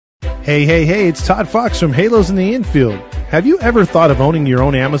Hey, it's Todd Fox from Halos in the Infield. Have you ever thought of owning your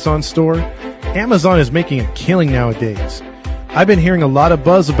own Amazon store? Amazon is making a killing nowadays. I've been hearing a lot of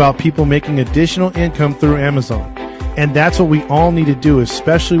buzz about people making additional income through Amazon. And that's what we all need to do,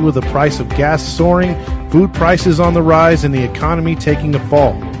 especially with the price of gas soaring, food prices on the rise, and the economy taking a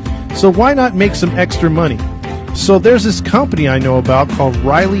fall. So why not make some extra money? So there's this company I know about called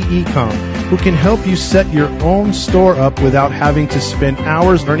Riley Ecom, who can help you set your own store up without having to spend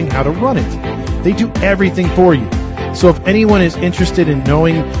hours learning how to run it. They do everything for you. So if anyone is interested in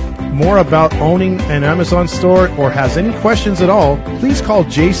knowing more about owning an Amazon store or has any questions at all, please call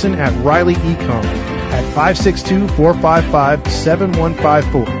Jason at Riley Ecom at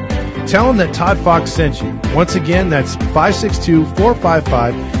 562-455-7154. Tell him that Todd Fox sent you. Once again, that's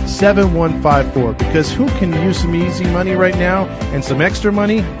 562-455-7154. Because who can use some easy money right now and some extra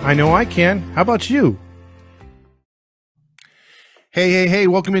money? I know I can. How about you? Hey,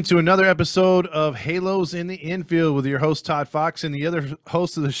 welcome into another episode of Halos in the Infield with your host, Todd Fox, and the other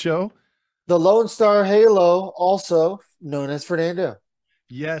host of the show, the Lone Star Halo, also known as Fernando.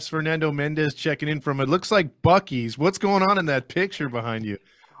 Yes, Fernando Mendez checking in from, it looks like Buc-ee's. What's going on in that picture behind you?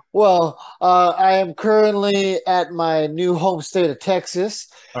 Well, I am currently at my new home state of Texas.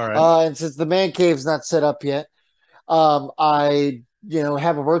 All right. And since the man cave's not set up yet, I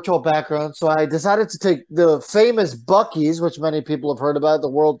have a virtual background. So I decided to take the famous Buc-ee's, which many people have heard about, the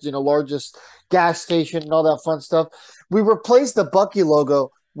world's largest gas station and all that fun stuff. We replaced the Buc-ee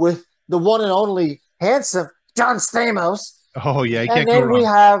logo with the one and only handsome John Stamos. Oh, yeah. And then we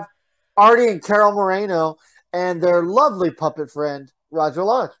have Artie and Carol Moreno and their lovely puppet friend, Roger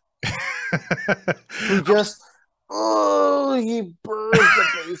Lodge. Who just, he burns the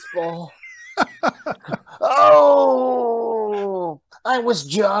baseball. Oh, I wish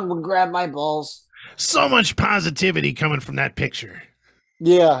John would grab my balls. So much positivity coming from that picture.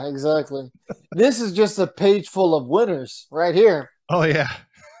 Yeah, exactly. This is just a page full of winners right here. Oh, yeah.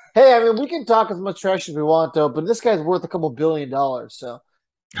 Hey, I mean, we can talk as much trash as we want, though, but this guy's worth a couple $1 billion, so.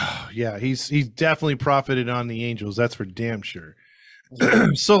 Oh, yeah, he's definitely profited on the Angels. That's for damn sure.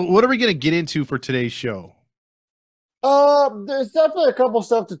 So what are we going to get into for today's show? There's definitely a couple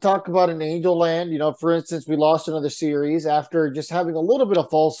stuff to talk about in Angel Land. For instance, we lost another series after just having a little bit of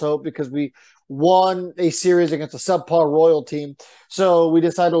false hope because we won a series against a subpar Royal team. So we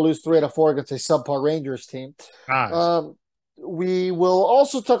decided to lose 3 out of 4 against a subpar Rangers team. Nice. We will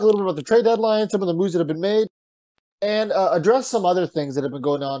also talk a little bit about the trade deadline, some of the moves that have been made, and address some other things that have been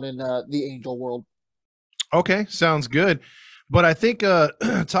going on in the Angel world. Okay, sounds good. But I think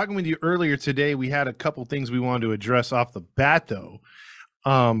talking with you earlier today, we had a couple things we wanted to address off the bat, though.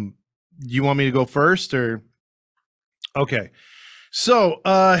 You want me to go first, or? Okay. So,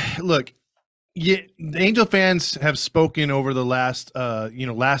 look, the Angel fans have spoken over the last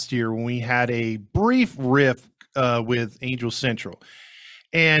year when we had a brief riff with Angel Central.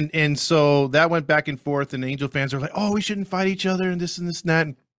 And so that went back and forth, and the Angel fans are like, oh, we shouldn't fight each other and this and this and that.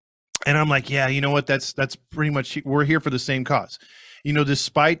 And I'm like, yeah, you know what? That's pretty much, we're here for the same cause.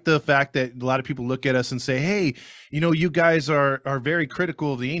 Despite the fact that a lot of people look at us and say, hey, you guys are very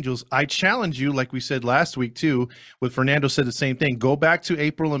critical of the Angels. I challenge you, like we said last week too, with Fernando said the same thing. Go back to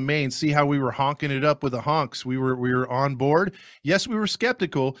April and May and see how we were honking it up with the honks. We were on board. Yes, we were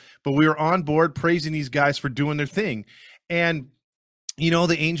skeptical, but we were on board praising these guys for doing their thing. And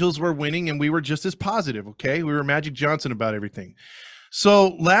the Angels were winning and we were just as positive. Okay. We were Magic Johnson about everything.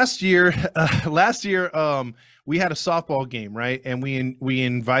 So last year, we had a softball game, right? And we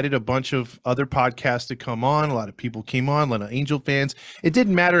invited a bunch of other podcasts to come on. A lot of people came on, a lot of Angel fans. It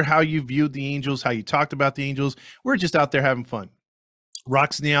didn't matter how you viewed the Angels, how you talked about the Angels. We're just out there having fun.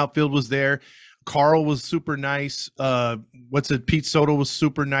 Rocks in the Outfield was there. Carl was super nice. Pete Soto was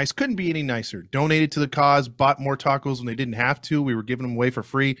super nice. Couldn't be any nicer. Donated to the cause, bought more tacos when they didn't have to. We were giving them away for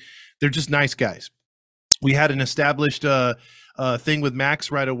free. They're just nice guys. We had an established thing with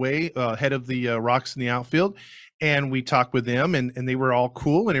Max right away, head of the Rocks in the Outfield, and we talked with them, and they were all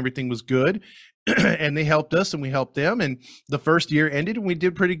cool, and everything was good, and they helped us, and we helped them, and the first year ended, and we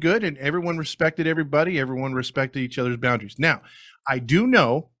did pretty good, and everyone respected everybody, everyone respected each other's boundaries. Now, I do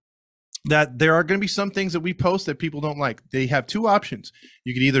know that there are going to be some things that we post that people don't like. They have two options.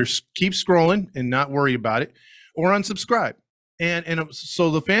 You could either keep scrolling and not worry about it, or unsubscribe. And so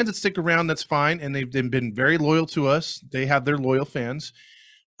the fans that stick around, that's fine. And they've been very loyal to us. They have their loyal fans.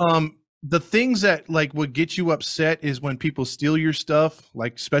 The things that would get you upset is when people steal your stuff,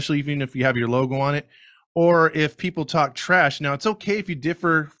 especially even if you have your logo on it, or if people talk trash. Now, it's okay if you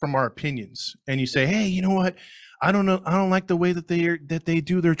differ from our opinions and you say, hey, you know what? I don't know. I don't like the way that they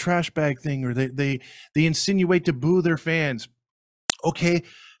do their trash bag thing, or they insinuate to boo their fans. Okay,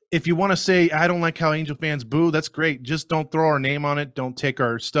 if you want to say, I don't like how Angel fans boo, that's great. Just don't throw our name on it. Don't take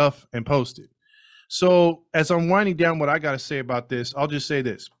our stuff and post it. So as I'm winding down what I got to say about this, I'll just say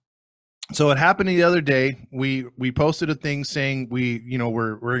this. So it happened the other day. We posted a thing saying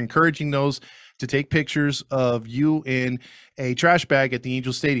we're encouraging those to take pictures of you in a trash bag at the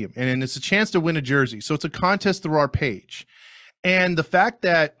Angel Stadium, and it's a chance to win a jersey. So it's a contest through our page. And the fact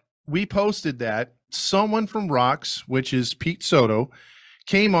that we posted that, someone from Rocks, which is Pete Soto,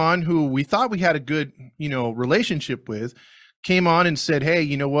 came on, who we thought we had a good, relationship with, came on and said, hey,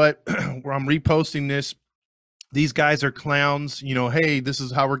 you know what? I'm reposting this. These guys are clowns. Hey, this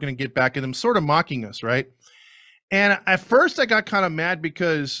is how we're going to get back at them, sort of mocking us, right? And at first I got kind of mad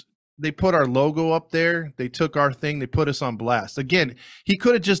because they put our logo up there. They took our thing. They put us on blast. Again, he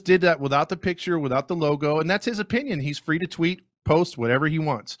could have just did that without the picture, without the logo, and that's his opinion. He's free to tweet, post, whatever he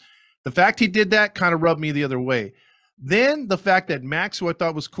wants. The fact he did that kind of rubbed me the other way. Then the fact that Max, who I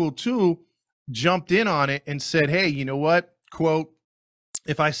thought was cool too, jumped in on it and said, hey, you know what? Quote,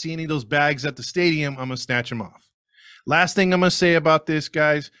 if I see any of those bags at the stadium, I'm going to snatch them off. Last thing I'm going to say about this,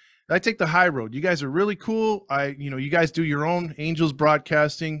 guys, I take the high road. You guys are really cool. You guys do your own Angels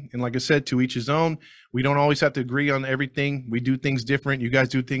broadcasting. And like I said, to each his own. We don't always have to agree on everything. We do things different. You guys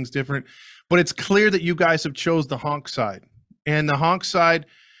do things different. But it's clear that you guys have chose the honk side. And the honk side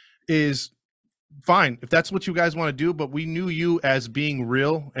is fine if that's what you guys want to do. But we knew you as being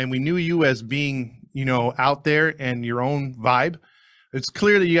real, and we knew you as being, out there and your own vibe. It's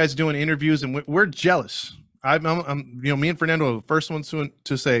clear that you guys are doing interviews, and we're jealous. I'm me and Fernando are the first ones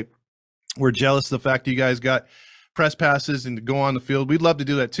to say we're jealous of the fact that you guys got press passes and to go on the field. We'd love to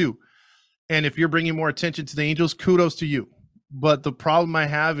do that too. And if you're bringing more attention to the Angels, kudos to you. But the problem I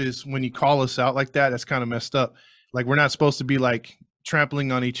have is when you call us out like that, that's kind of messed up. Like, we're not supposed to be like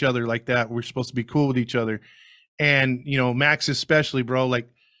trampling on each other like that. We're supposed to be cool with each other. And, Max especially, bro, like,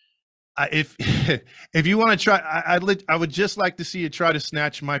 if you want to try, I would just like to see you try to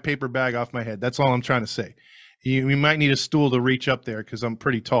snatch my paper bag off my head. That's all I'm trying to say. You might need a stool to reach up there because I'm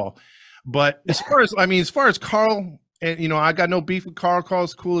pretty tall. But as far as Carl, and I got no beef with Carl.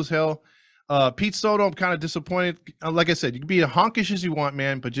 Carl's cool as hell. Pete Soto, I'm kind of disappointed. Like I said, you can be as honkish as you want,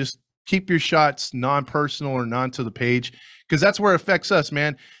 man, but just keep your shots non-personal or non to the page, because that's where it affects us,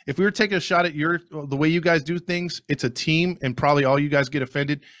 man. If we were taking a shot at the way you guys do things, it's a team, and probably all you guys get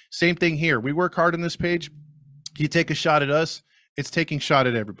offended. Same thing here. We work hard on this page. You take a shot at us, it's taking a shot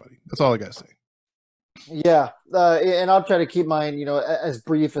at everybody. That's all I got to say. Yeah, and I'll try to keep mine, as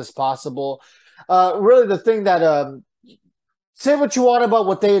brief as possible. Really, the thing that say what you want about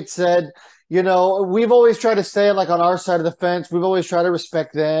what they had said. We've always tried to stay like on our side of the fence. We've always tried to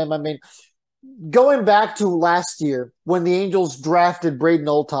respect them. I mean, going back to last year when the Angels drafted Braden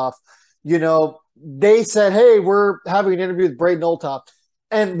Olthoff, they said, hey, we're having an interview with Braden Olthoff.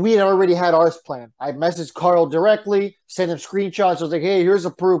 And we had already had ours planned. I messaged Carl directly, sent him screenshots. I was like, hey, here's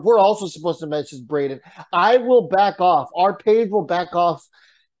a proof. We're also supposed to message Braden. I will back off. Our page will back off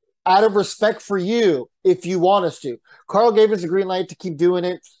out of respect for you if you want us to. Carl gave us a green light to keep doing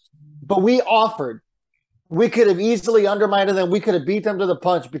it, but we offered. We could have easily undermined them. We could have beat them to the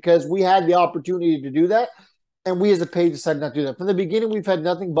punch because we had the opportunity to do that, and we as a page decided not to do that. From the beginning, we've had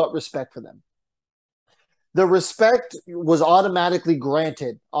nothing but respect for them. The respect was automatically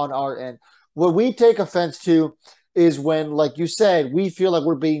granted on our end. What we take offense to is when, like you said, we feel like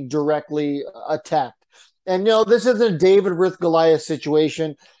we're being directly attacked. And, this isn't a David with Goliath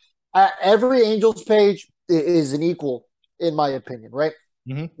situation. Every Angels page is an equal, in my opinion, right?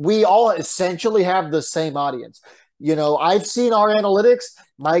 Mm-hmm. We all essentially have the same audience. I've seen our analytics.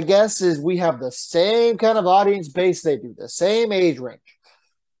 My guess is we have the same kind of audience base they do, the same age range.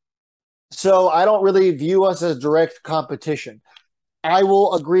 So I don't really view us as direct competition. I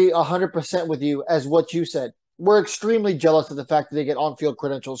will agree 100% with you as what you said. We're extremely jealous of the fact that they get on-field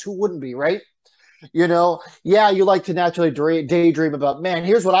credentials. Who wouldn't be, right? You like to naturally daydream about, man,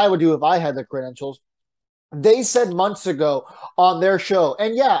 here's what I would do if I had the credentials. They said months ago on their show,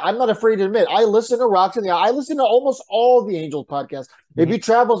 and yeah, I'm not afraid to admit, I listen to Rocks in the Eye. I listen to almost all the Angels podcasts. Mm-hmm. If you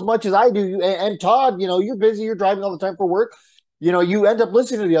travel as much as I do, and Todd, you're busy, you're driving all the time for work, you end up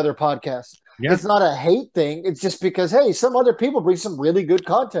listening to the other podcasts. Yeah. It's not a hate thing. It's just because, hey, some other people bring some really good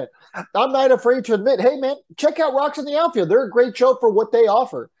content. I'm not afraid to admit, hey, man, check out Rocks in the Outfield. They're a great show for what they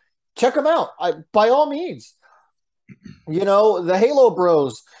offer. Check them out. By all means. The Halo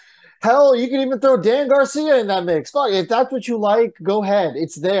Bros. Hell, you can even throw Dan Garcia in that mix. Fuck, if that's what you like, go ahead.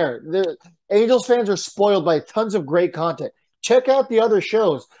 It's there. The Angels fans are spoiled by tons of great content. Check out the other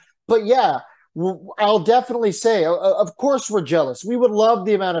shows. But yeah, I'll definitely say, of course, we're jealous. We would love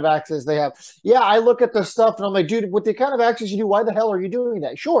the amount of access they have. Yeah, I look at the stuff and I'm like, dude, with the kind of access you do, why the hell are you doing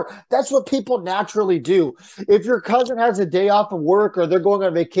that? Sure, that's what people naturally do. If your cousin has a day off of work or they're going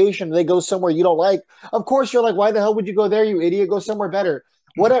on vacation and they go somewhere you don't like, of course you're like, why the hell would you go there, you idiot? Go somewhere better.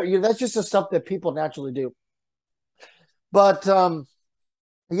 Whatever. That's just the stuff that people naturally do. But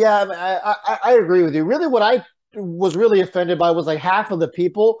yeah, I agree with you. Really, what I was really offended by was like half of the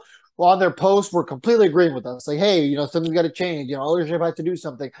people on their posts were completely agreeing with us. Like, hey, something's got to change. Ownership has to do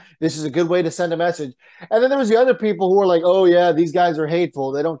something. This is a good way to send a message. And then there was the other people who were like, oh yeah, these guys are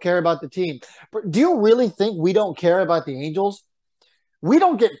hateful. They don't care about the team. But do you really think we don't care about the Angels? We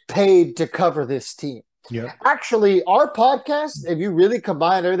don't get paid to cover this team. Yeah. Actually, our podcast, if you really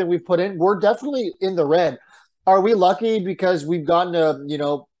combine everything we put in, we're definitely in the red. Are we lucky because we've gotten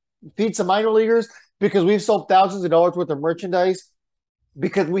to, feed some minor leaguers, because we've sold thousands of dollars worth of merchandise,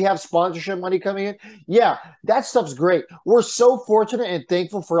 because we have sponsorship money coming in? Yeah, that stuff's great. We're so fortunate and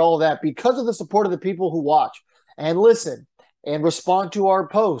thankful for all of that because of the support of the people who watch and listen and respond to our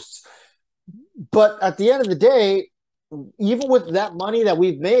posts. But at the end of the day, even with that money that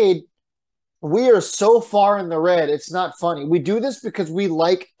we've made, we are so far in the red. It's not funny. We do this because we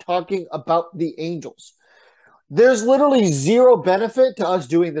like talking about the Angels. There's literally zero benefit to us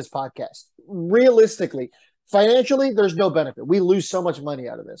doing this podcast. Realistically, financially, there's no benefit. We lose so much money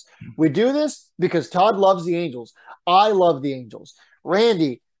out of this. We do this because Todd loves the Angels. I love the Angels.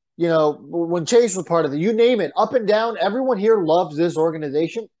 Randy, when Chase was part of it, you name it, up and down, everyone here loves this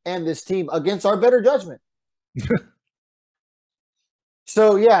organization and this team against our better judgment.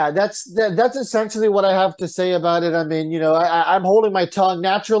 So yeah, that's essentially what I have to say about it. I mean, I'm holding my tongue.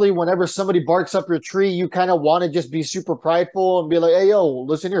 Naturally, whenever somebody barks up your tree, you kind of want to just be super prideful and be like, "Hey, yo,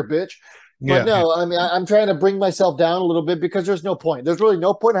 listen here, bitch." But no, I mean, I'm trying to bring myself down a little bit because there's no point. There's really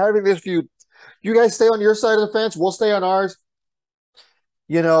no point in having this feud. You guys stay on your side of the fence. We'll stay on ours.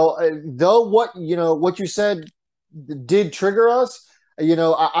 Though what you said did trigger us.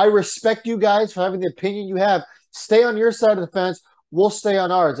 I respect you guys for having the opinion you have. Stay on your side of the fence. We'll stay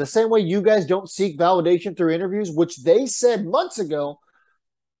on ours. The same way you guys don't seek validation through interviews, which they said months ago,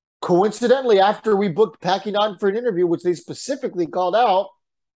 coincidentally, after we booked Packing On for an interview, which they specifically called out,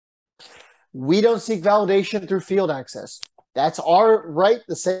 we don't seek validation through field access. That's our right,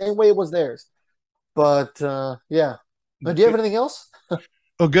 the same way it was theirs. But, yeah. But do you have anything else?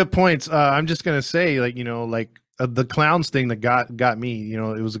 Oh, good points. I'm just going to say, the clowns thing that got me,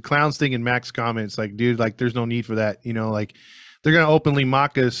 it was a clowns thing in Mac's comments. Like, dude, there's no need for that. They're going to openly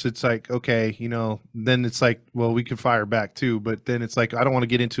mock us. It's like, okay, then it's like, well, we can fire back too. But then it's like, I don't want to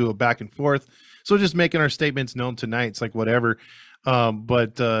get into a back and forth. So just making our statements known tonight. It's like, whatever.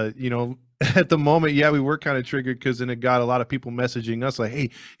 But at the moment, yeah, we were kind of triggered because then it got a lot of people messaging us like,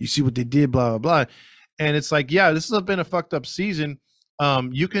 hey, you see what they did, blah, blah, blah. And it's like, yeah, this has been a fucked up season.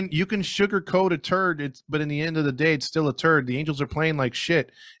 You can sugarcoat a turd, but in the end of the day, it's still a turd. The Angels are playing like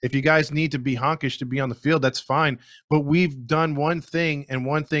shit. If you guys need to be honkish to be on the field, that's fine. But we've done one thing and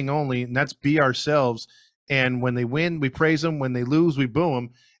one thing only, and that's be ourselves. And when they win, we praise them. When they lose, we boo them.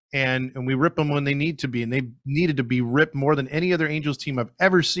 And we rip them when they need to be. And they needed to be ripped more than any other Angels team I've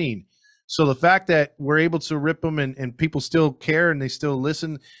ever seen. So the fact that we're able to rip them and people still care and they still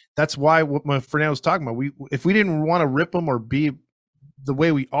listen, that's why what my Fernando was talking about. If we didn't want to rip them or be the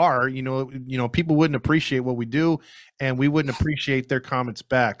way we are, people wouldn't appreciate what we do and we wouldn't appreciate their comments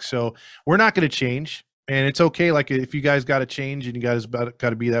back. So we're not going to change, and it's okay. Like, if you guys got to change and you guys got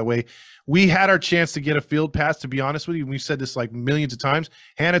to be that way. We had our chance to get a field pass, to be honest with you. We've said this like millions of times.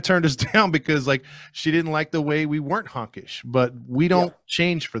 Hannah turned us down because she didn't like the way we weren't honkish, but we don't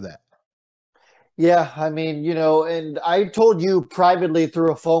change for that. Yeah. I mean, and I told you privately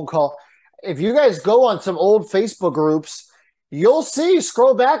through a phone call, if you guys go on some old Facebook groups, you'll see,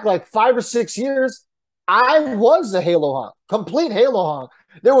 scroll back like 5 or 6 years, I was a Halo honk, complete Halo honk.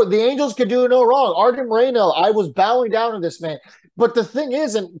 The Angels could do no wrong. Arden Moreno, I was bowing down to this man. But the thing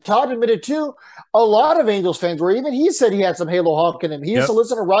is, and Todd admitted too, a lot of Angels fans were, even he said he had some Halo honk in him. He used to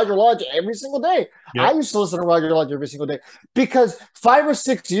listen to Roger Lodge every single day. Yep. I used to listen to Roger Lodge every single day because 5 or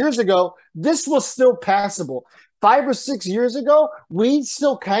 6 years ago, this was still passable. 5 or 6 years ago, we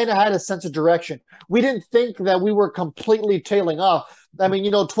still kind of had a sense of direction. We didn't think that we were completely tailing off. I mean,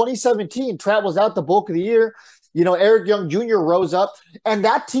 2017, Trout was out the bulk of the year. Eric Young Jr. rose up, and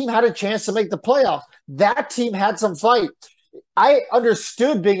that team had a chance to make the playoffs. That team had some fight. I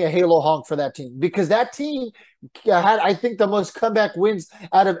understood being a Halo honk for that team because that team had, I think, the most comeback wins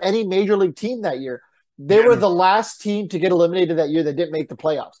out of any major league team that year. They were the last team to get eliminated that year that didn't make the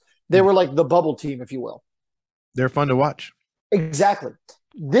playoffs. They were like the bubble team, if you will. They're fun to watch. Exactly.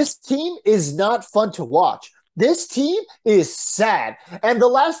 This team is not fun to watch. This team is sad. And the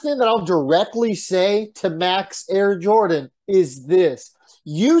last thing that I'll directly say to Max Air Jordan is this.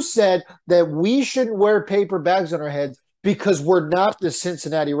 You said that we shouldn't wear paper bags on our heads because we're not the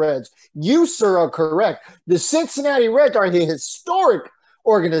Cincinnati Reds. You, sir, are correct. The Cincinnati Reds are a historic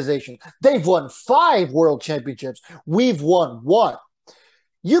organization. They've won 5 world championships. We've won 1.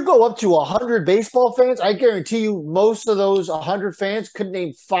 You go up to 100 baseball fans, I guarantee you most of those 100 fans could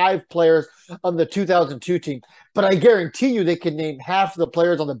name 5 players on the 2002 team. But I guarantee you they could name half the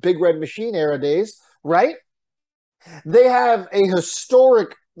players on the Big Red Machine era days, right? They have a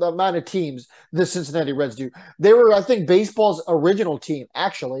historic amount of teams, the Cincinnati Reds do. They were, I think, baseball's original team,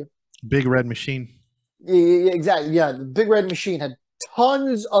 actually. Big Red Machine. Exactly. Yeah, the Big Red Machine had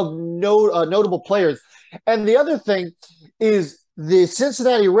tons of notable players. And the other thing is the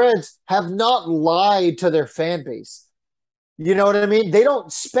Cincinnati Reds have not lied to their fan base. You know what I mean? They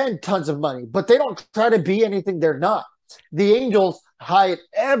don't spend tons of money, but they don't try to be anything they're not. The Angels hide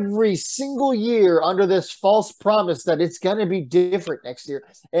every single year under this false promise that it's going to be different next year.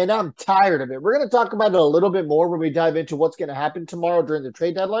 And I'm tired of it. We're going to talk about it a little bit more when we dive into what's going to happen tomorrow during the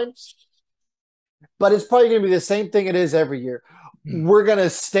trade deadline. But it's probably going to be the same thing it is every year. We're going to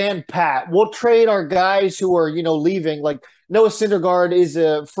stand pat. We'll trade our guys who are, leaving. Like Noah Syndergaard is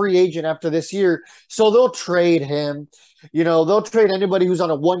a free agent after this year. So they'll trade him. They'll trade anybody who's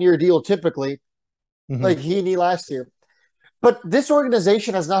on a 1-year deal typically, like Heaney last year. But this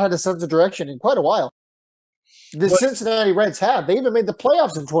organization has not had a sense of direction in quite a while. The Cincinnati Reds have. They even made the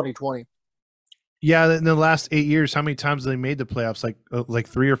playoffs in 2020. Yeah, in the last 8 years, how many times have they made the playoffs? Like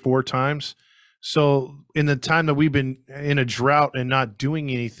 3 or 4 times? So in the time that we've been in a drought and not doing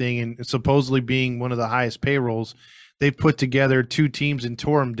anything and supposedly being one of the highest payrolls, they've put together 2 teams and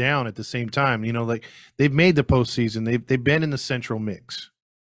tore them down at the same time. Like they've made the postseason. They've been in the Central mix.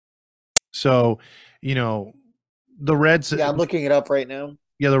 So, the Reds. Yeah, I'm looking it up right now.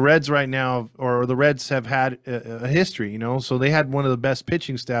 Yeah, the Reds right now, or the Reds have had a history, so they had one of the best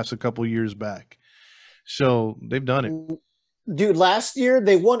pitching staffs a couple years back. So they've done it. Dude, last year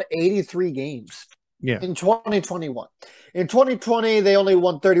they won 83 games. Yeah. In 2021. In 2020, they only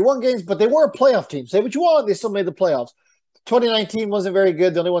won 31 games, but they were a playoff team. Say what you want, they still made the playoffs. 2019 wasn't very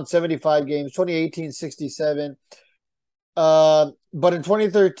good. They only won 75 games. 2018, 67. But in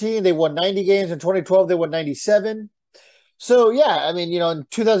 2013, they won 90 games. In 2012, they won 97. So, yeah, I mean, in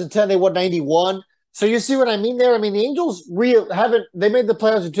 2010, they won 91. So you see what I mean there? I mean, the Angels they made the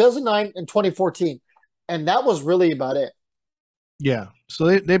playoffs in 2009 and 2014. And that was really about it. Yeah. So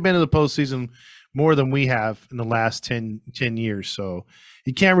they've been in the postseason more than we have in the last 10 years. So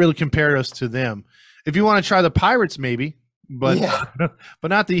you can't really compare us to them. If you want to try the Pirates, maybe, but yeah. but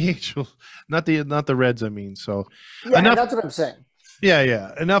not the Angels, not the Reds. I mean, so yeah, that's what I'm saying.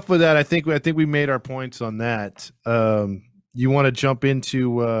 Yeah. Enough with that. I think we made our points on that. You want to jump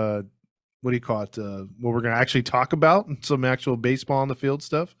into what do you call it? What we're going to actually talk about? Some actual baseball on the field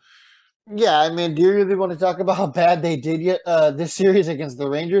stuff. Yeah, I mean, do you really want to talk about how bad they did this series against the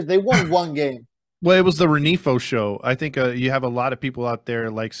Rangers? They won 1 game. Well, it was the Renifo show. I think you have a lot of people out there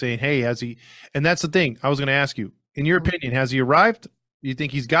like saying, hey, has he – and that's the thing. I was going to ask you, in your opinion, has he arrived? Do you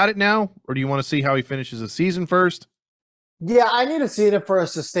think he's got it now, or do you want to see how he finishes the season first? Yeah, I need to see it for a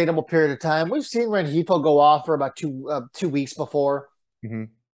sustainable period of time. We've seen Renifo go off for about 2 weeks before. Mm-hmm.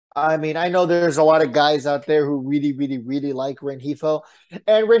 I mean, I know there's a lot of guys out there who really, really, really like Renifo.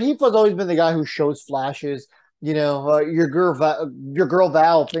 And Renifo's always been the guy who shows flashes. Your girl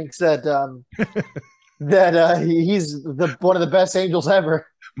Val thinks that he's one of the best Angels ever.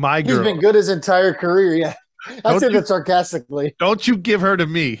 My girl. He's been good his entire career, yeah. I say that sarcastically. Don't you give her to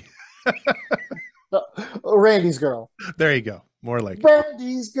me. Randy's girl. There you go. More like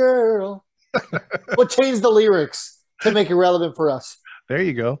Randy's girl. We'll change the lyrics to make it relevant for us. There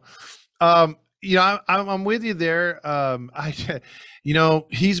you go. I'm with you there.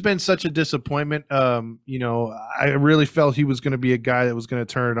 He's been such a disappointment. I really felt he was going to be a guy that was going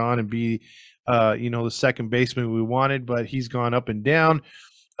to turn it on and be, the second baseman we wanted, but he's gone up and down.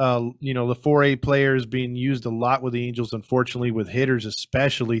 The 4A players being used a lot with the Angels, unfortunately, with hitters,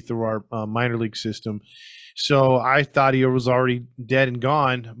 especially through our minor league system. So I thought he was already dead and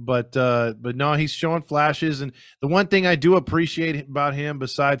gone, but no, he's showing flashes. And the one thing I do appreciate about him,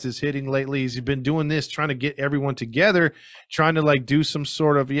 besides his hitting lately, is he's been doing this, trying to get everyone together, trying to do some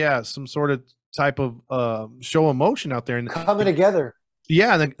sort of type of show emotion out there and coming together.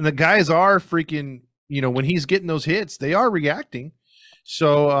 Yeah, the guys are freaking. When he's getting those hits, they are reacting.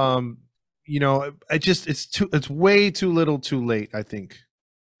 So it's way too little, too late, I think.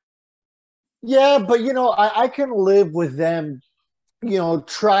 Yeah, but I can live with them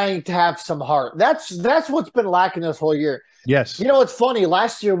trying to have some heart. That's what's been lacking this whole year. Yes. It's funny.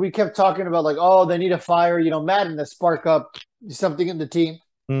 Last year we kept talking about like, oh, they need a fire, Madden to spark up something in the team.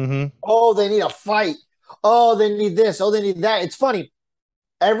 Mm-hmm. Oh, they need a fight. Oh, they need this. Oh, they need that. It's funny.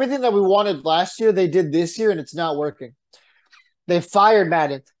 Everything that we wanted last year, they did this year, and it's not working. They fired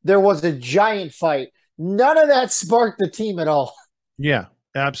Madden. There was a giant fight. None of that sparked the team at all. Yeah,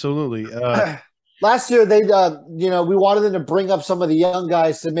 absolutely. Last year, we wanted them to bring up some of the young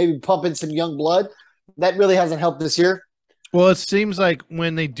guys to maybe pump in some young blood. That really hasn't helped this year. Well, it seems like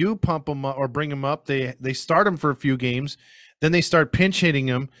when they do pump them up or bring them up, they start them for a few games, then they start pinch hitting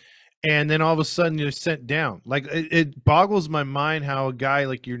them, and then all of a sudden you're sent down. Like it boggles my mind how a guy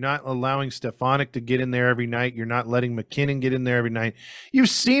like you're not allowing Stefanik to get in there every night. You're not letting McKinnon get in there every night. You've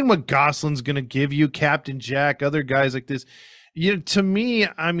seen what Gosselin's going to give you, Captain Jack, other guys like this. To me,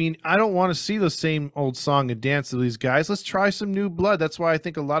 I mean, I don't want to see the same old song and dance to these guys. Let's try some new blood. That's why I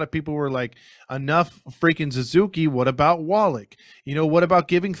think a lot of people were like, enough freaking Suzuki. What about Wallach? What about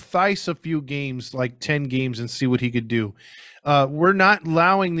giving Theis a few games, like 10 games, and see what he could do? We're not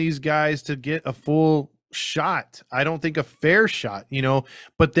allowing these guys to get a full shot. I don't think a fair shot,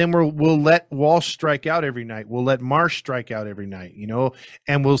 but then we'll let Walsh strike out every night. We'll let Marsh strike out every night,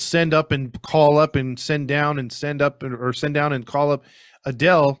 and we'll send up and call up and send down and send up or send down and call up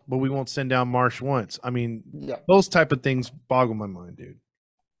Adele, but we won't send down Marsh once. I mean, those type of things boggle my mind, dude.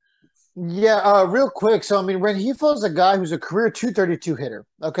 Yeah, real quick. So, I mean, Rengifo is a guy who's a career 232 hitter.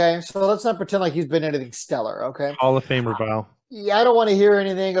 Okay. So let's not pretend like he's been anything stellar. Okay. Hall of Famer, Val. Yeah, I don't want to hear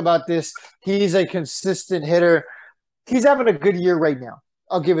anything about this. He's a consistent hitter. He's having a good year right now.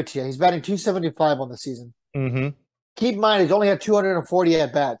 I'll give it to you. He's batting 275 on the season. Mm-hmm. Keep in mind, he's only had 240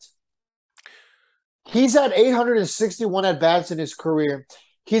 at-bats. He's had 861 at-bats in his career.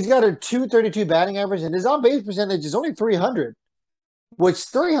 He's got a 232 batting average, and his on-base percentage is only 300, which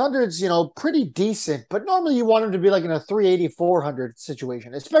 300 is, pretty decent. But normally you want him to be like in a 380, 400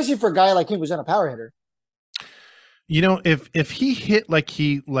 situation, especially for a guy like him who's not a power hitter. If he hit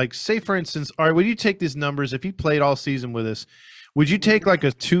like say for instance, all right, would you take these numbers if he played all season with us? Would you take like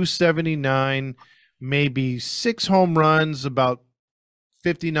a 279, maybe 6 home runs, about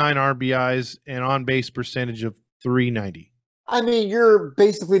 59 RBIs, and on base percentage of 390? I mean, you're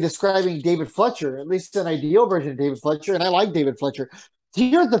basically describing David Fletcher, at least an ideal version of David Fletcher, and I like David Fletcher.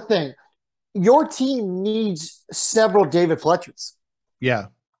 Here's the thing. Your team needs several David Fletchers. Yeah.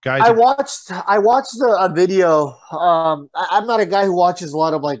 Guys, I watched a video. I'm not a guy who watches a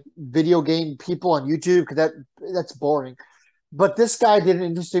lot of like video game people on YouTube because that's boring. But this guy did an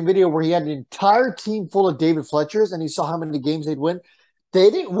interesting video where he had an entire team full of David Fletchers, and he saw how many games they'd win.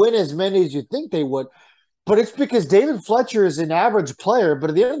 They didn't win as many as you'd think they would, but it's because David Fletcher is an average player. But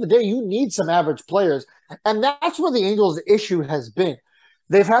at the end of the day, you need some average players, and that's where the Angels' issue has been.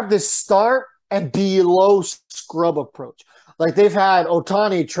 They've had this start and below scrub approach. Like they've had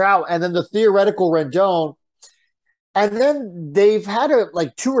Ohtani, Trout, and then the theoretical Rendon. And then they've had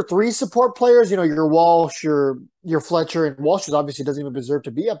 2 or 3 support players, your Walsh, your Fletcher, and Walsh obviously doesn't even deserve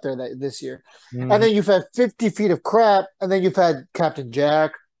to be up there this year. Mm-hmm. And then you've had 50 feet of crap, and then you've had Captain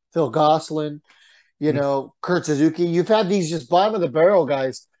Jack, Phil Gosselin, Kurt Suzuki. You've had these just bottom of the barrel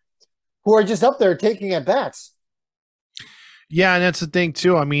guys who are just up there taking at bats. Yeah, and that's the thing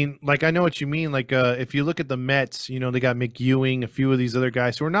too. I mean, like I know what you mean. Like, if you look at the Mets, they got McEwing, a few of these other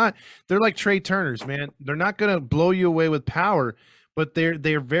guys who are not. They're like Trey Turners, man. They're not gonna blow you away with power, but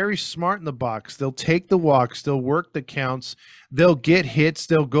they're very smart in the box. They'll take the walks. They'll work the counts. They'll get hits.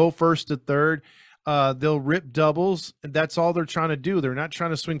 They'll go first to third. They'll rip doubles. That's all they're trying to do. They're not trying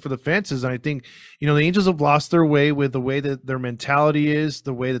to swing for the fences. And I think, the Angels have lost their way with the way that their mentality is,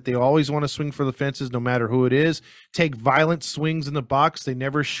 the way that they always want to swing for the fences, no matter who it is. Take violent swings in the box. They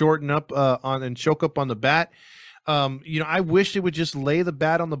never shorten up on and choke up on the bat. I wish they would just lay the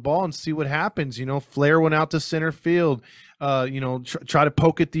bat on the ball and see what happens. Flair went out to center field. Try to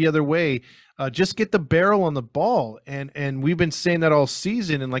poke it the other way. Just get the barrel on the ball. And we've been saying that all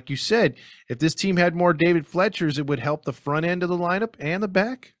season. And like you said, if this team had more David Fletchers, it would help the front end of the lineup and the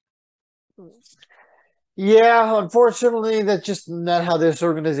back. Yeah, unfortunately, that's just not how this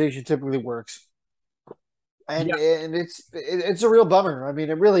organization typically works. And it's a real bummer. I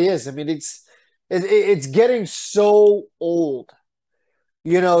mean, it really is. I mean, it's getting so old,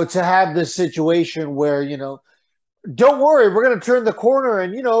 to have this situation where, don't worry, we're going to turn the corner.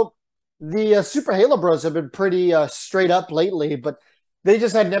 And, the Super Halo Bros have been pretty straight up lately, but they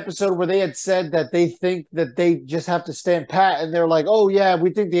just had an episode where they had said that they think that they just have to stand pat. And they're like, oh, yeah,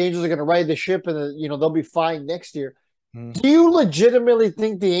 we think the Angels are going to ride the ship and, they'll be fine next year. Do you legitimately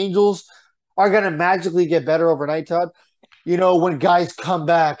think the Angels are going to magically get better overnight, Todd? when guys come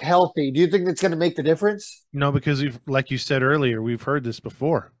back healthy? Do you think that's going to make the difference? No, because we've, like you said earlier, we've heard this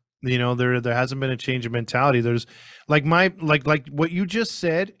before. There hasn't been a change of mentality. There's like what you just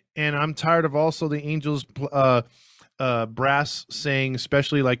said, and I'm tired of also the Angels brass saying,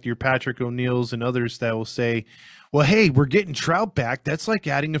 especially like your Patrick O'Neills and others that will say, well, hey, we're getting Trout back. That's like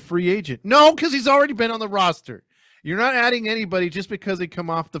adding a free agent. No, because he's already been on the roster. You're not adding anybody just because they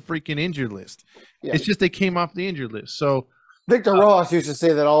come off the freaking injured list. Yeah. It's just they came off the injured list. So Victor Rojas used to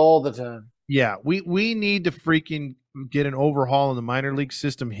say that all the time. yeah, we need to freaking get an overhaul in the minor league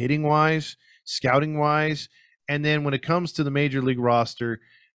system, hitting wise, scouting wise, and then when it comes to the major league roster,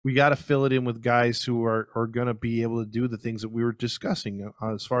 we got to fill it in with guys who are going to be able to do the things that we were discussing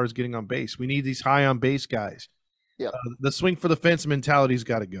as far as getting on base. We need these high on base guys. Yeah, the swing for the fence mentality's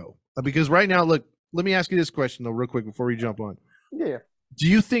got to go because right now, look. Let me ask you this question, though, real quick before we jump on. Yeah. Do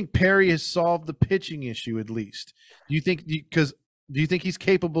you think Perry has solved the pitching issue at least? Do you think he's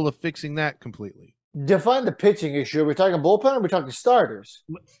capable of fixing that completely? Define the pitching issue. Are we talking bullpen or are we talking starters?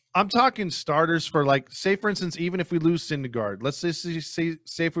 I'm talking starters for, like, say, for instance, even if we lose Syndergaard, let's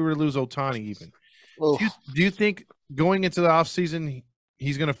say if we were to lose Ohtani even. Do you think going into the offseason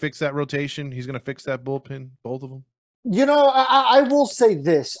he's going to fix that rotation? He's going to fix that bullpen, both of them? I will say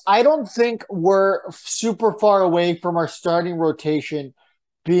this. I don't think we're super far away from our starting rotation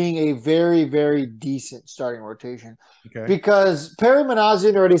being a very, very decent starting rotation. Okay. Because Perry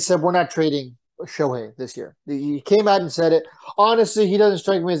Minasian already said we're not trading Shohei this year. He came out and said it. Honestly, he doesn't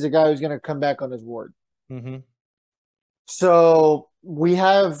strike me as the guy who's going to come back on his word. Mm-hmm. So we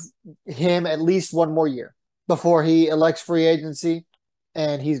have him at least one more year before he elects free agency,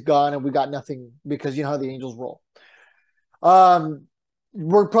 and he's gone, and we got nothing because you know how the Angels roll.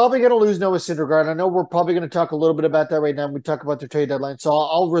 We're probably going to lose Noah Syndergaard. I know we're probably going to talk a little bit about that right now when we talk about the trade deadline. So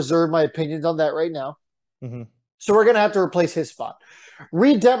I'll reserve my opinions on that right now. Mm-hmm. So we're going to have to replace his spot.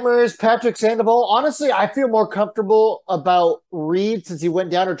 Reed Detmers, Patrick Sandoval. Honestly, I feel more comfortable about Reed since he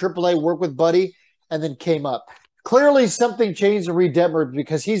went down to AAA, worked with Buddy, and then came up. Clearly, something changed in Reed Detmers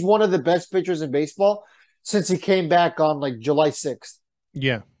because he's one of the best pitchers in baseball since he came back on like July 6th.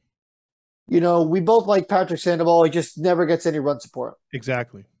 Yeah. We both like Patrick Sandoval. He just never gets any run support.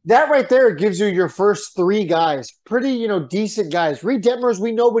 Exactly. That right there gives you your first three guys. Pretty, decent guys. Reed Detmers,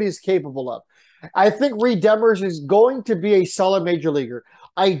 we know what he's capable of. I think Reed Detmers is going to be a solid major leaguer.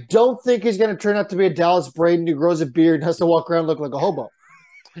 I don't think he's going to turn out to be a Dallas Braden who grows a beard and has to walk around and look like a hobo.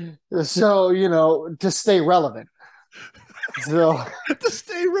 So, to stay relevant. So to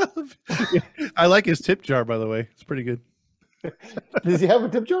stay relevant. Yeah. I like his tip jar, by the way. It's pretty good. Does he have a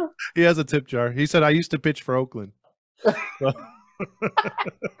tip jar? He has a tip jar. He said, I used to pitch for Oakland.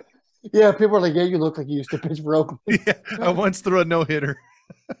 Yeah, people are like, yeah, you look like you used to pitch for Oakland. Yeah, I once threw a no-hitter.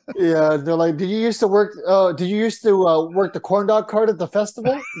 Yeah, they're like, did you used to work the corn dog cart at the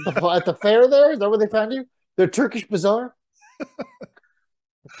festival? At the fair there? Is that where they found you? The Turkish Bazaar?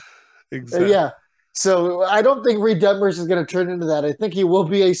 Exactly. Yeah. So I don't think Reed Detmers is going to turn into that. I think he will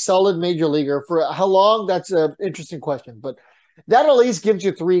be a solid major leaguer. For how long? That's an interesting question. But that at least gives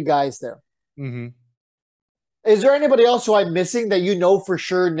you three guys there. Mm-hmm. Is there anybody else who I'm missing that you know for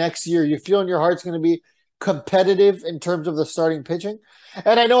sure next year you feel in your heart's going to be competitive in terms of the starting pitching?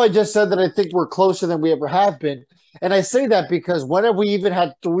 And I know I just said that I think we're closer than we ever have been. And I say that because when have we even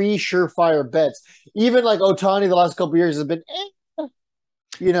had three surefire bets? Even like Ohtani the last couple of years has been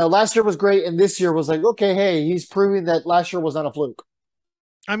last year was great, and this year was like, okay, hey, he's proving that last year was not a fluke.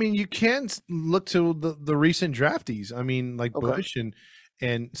 I mean, you can look to the recent draftees. I mean, like Bush and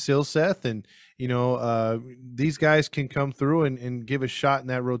Silseth, and these guys can come through and give a shot in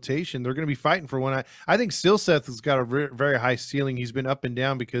that rotation. They're going to be fighting for one. I think Silseth has got a very high ceiling. He's been up and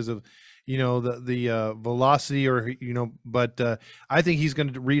down because of the velocity but I think he's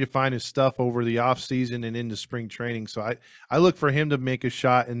going to redefine his stuff over the off season and into spring training. So I look for him to make a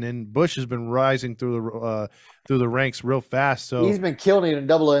shot. And then Bush has been rising through the ranks real fast. So he's been killing it in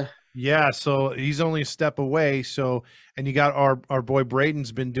Double-A. Yeah, so he's only a step away. So, and you got our boy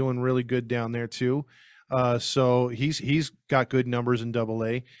Braden's been doing really good down there too. So he's got good numbers in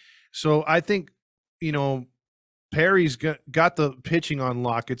Double-A. So I think Perry's got the pitching on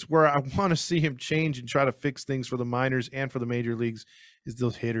lock. It's where I want to see him change and try to fix things for the minors and for the major leagues is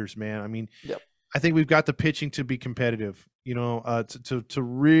those hitters, man. I mean, yep. I think we've got the pitching to be competitive, to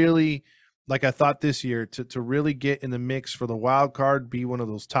really, like I thought this year, to really get in the mix for the wild card, be one of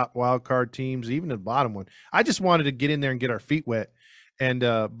those top wild card teams, even the bottom one. I just wanted to get in there and get our feet wet. And,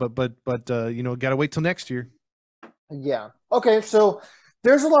 but got to wait till next year. Yeah. Okay. So,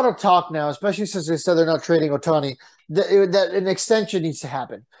 there's a lot of talk now, especially since they said they're not trading Ohtani, that an extension needs to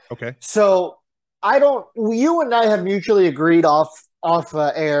happen. Okay. So I don't. You and I have mutually agreed off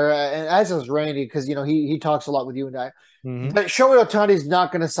air, and as is Randy, because he talks a lot with you and I. Hmm. That Shohei Ohtani is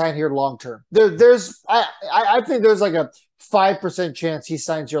not going to sign here long term. I think there's like a 5% chance he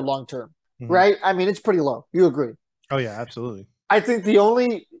signs here long term, Hmm. right? I mean, it's pretty low. You agree? Oh yeah, absolutely. I think the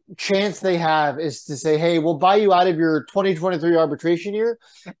only chance they have is to say, "Hey, we'll buy you out of your 2023 arbitration year,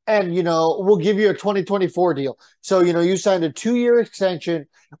 and we'll give you a 2024 deal." So you signed a 2-year extension.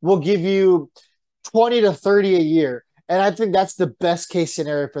 We'll give you 20 to 30 a year, and I think that's the best case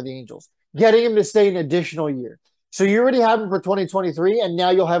scenario for the Angels, getting him to stay an additional year. So you already have him for 2023, and now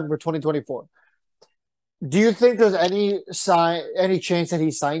you'll have him for 2024. Do you think there's any chance that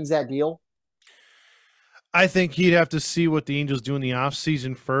he signs that deal? I think he'd have to see what the Angels do in the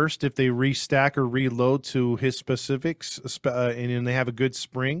offseason first. If they restack or reload to his specifics, and then they have a good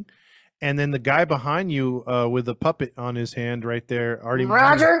spring, and then the guy behind you with the puppet on his hand right there, already,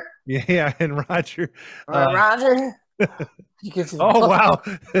 Roger, yeah, and Roger. Roger. You can see the Oh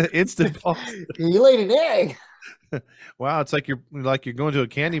puppet. wow, instant pulse. He laid an egg. Wow, it's like you're going to a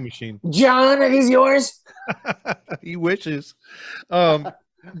candy machine. John, are these yours? He wishes. Um,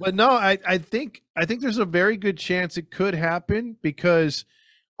 but no, I think there's a very good chance it could happen because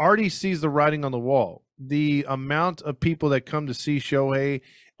Artie sees the writing on the wall. The amount of people that come to see Shohei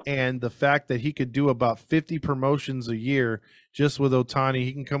and the fact that he could do about 50 promotions a year just with Ohtani.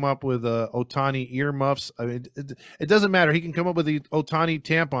 He can come up with Ohtani earmuffs. I mean, it doesn't matter. He can come up with the Ohtani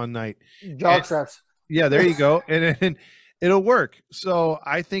tampon night. And Jog straps. yeah, there you go. And it'll work. So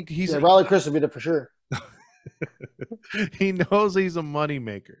I think Yeah, Riley Chris would be there for sure. he knows he's a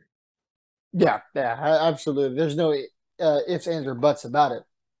moneymaker. Yeah, yeah, absolutely. There's no ifs, ands, or buts about it.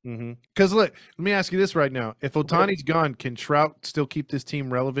 Because look, let me ask you this right now: if Otani's gone, can Trout still keep this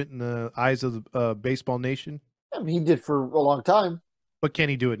team relevant in the eyes of the baseball nation? I mean, he did for a long time. But can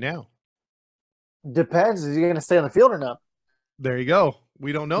he do it now? Depends. Is he going to stay on the field or not? There you go.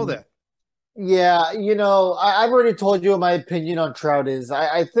 We don't know that. Yeah, I've already told you what my opinion on Trout is.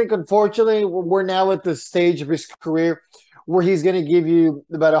 I think, unfortunately, we're now at the stage of his career where he's going to give you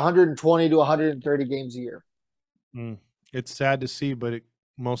about 120 to 130 games a year. Mm. It's sad to see, but it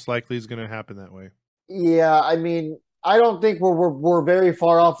most likely is going to happen that way. Yeah, I mean, I don't think we're very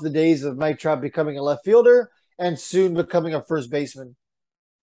far off the days of Mike Trout becoming a left fielder and soon becoming a first baseman.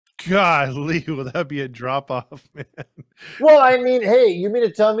 Golly, will that be a drop off, man? Well, I mean, hey, you mean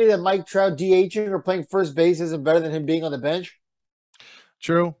to tell me that Mike Trout DHing or playing first base isn't better than him being on the bench?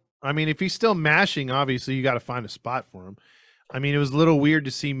 True. I mean, if he's still mashing, obviously you got to find a spot for him. I mean, it was a little weird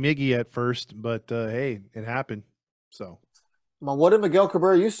to see Miggy at first, but hey, it happened. So, Well, what did Miguel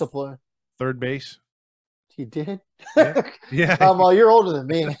Cabrera used to play? third base. He did. Yeah. Yeah. Well, you're older than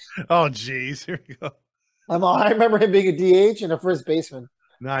me. Oh, geez. Here we go. I remember him being a DH and a first baseman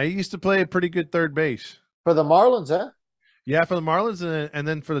Nah, he used to play a pretty good third base. for the Marlins, huh? Yeah, for the Marlins and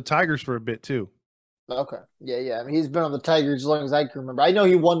then for the Tigers for a bit too. Okay, yeah, yeah. I mean, he's been on the Tigers as long as I can remember. I know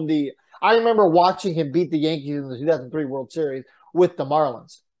he won the. I remember watching him beat the Yankees in the 2003 World Series with the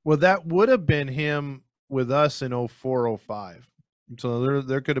Marlins. Well, that would have been him with us in 04, 05. So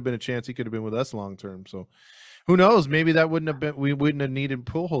there could have been a chance he could have been with us long term. So who knows? Maybe that wouldn't have been we wouldn't have needed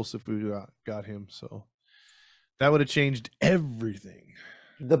Pujols if we got him. So that would have changed everything.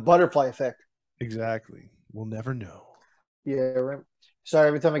 The butterfly effect. Exactly. We'll never know. Yeah, right. Sorry,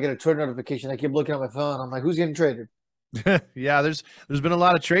 every time I get a Twitter notification, I keep looking at my phone. I'm like, who's getting traded? Yeah, there's been a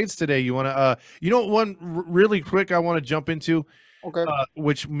lot of trades today. You want to one really quick I want to jump into Okay.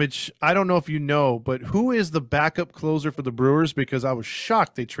 which I don't know if you know, but who is the backup closer for the Brewers because I was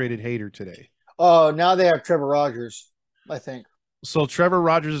shocked they traded Hader today. Oh, now they have Trevor Rogers, I think. So Trevor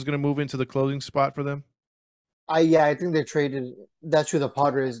Rogers is going to move into the closing spot for them. I think they traded. That's who the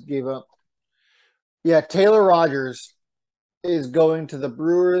Padres gave up. Yeah, Taylor Rogers is going to the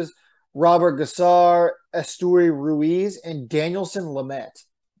Brewers. Robert Gassar, Esturi Ruiz, and Danielson Lamet.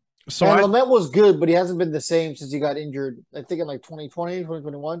 So And Lamet was good, but he hasn't been the same since he got injured. I think in like 2020,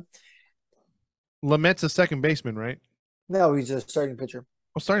 2021. Lamet's a second baseman, right? No, he's a starting pitcher.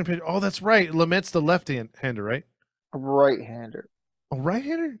 Oh, starting pitcher. Oh, that's right. Lamet's the left-hander, right? A right-hander. Oh,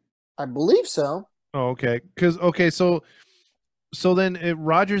 right-hander? I believe so. Oh, okay. So then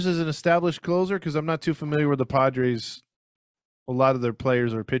Rogers is an established closer because I'm not too familiar with the Padres. A lot of their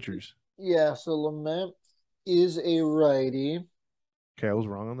players are pitchers. Yeah, so Lamet is a righty. Okay, I was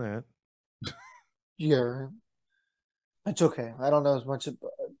wrong on that. Yeah. It's okay. I don't know as much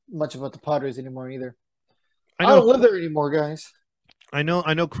about the Padres anymore either. I don't live there anymore, guys. I know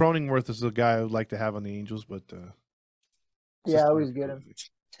Cronenworth is the guy I would like to have on the Angels, but yeah, I always get him.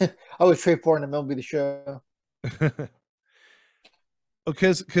 I always trade for him and MLB the show.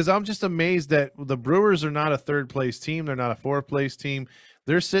 Because I'm just amazed that the Brewers are not a third place team. They're not a fourth place team.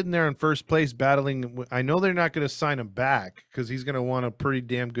 They're sitting there in first place battling. I know they're not going to sign him back because he's going to want a pretty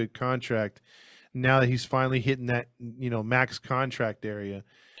damn good contract now that he's finally hitting that max contract area.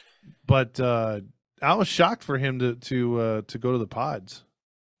 But I was shocked for him to go to the Pods.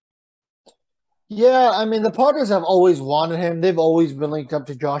 Yeah, I mean the Padres have always wanted him. They've always been linked up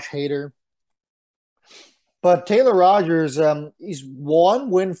to Josh Hader. But Taylor Rogers, he's 1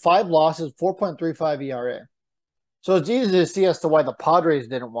 win, 5 losses, 4.35 ERA. So it's easy to see as to why the Padres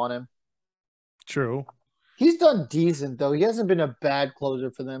didn't want him. True. He's done decent though. He hasn't been a bad closer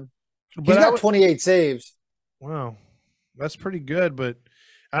for them. But He's got 28 saves. Wow, that's pretty good. But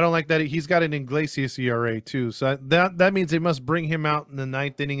I don't like that he's got an Iglesias ERA too. So that means they must bring him out in the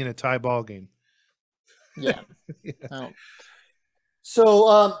ninth inning in a tie ball game. Yeah. Yeah.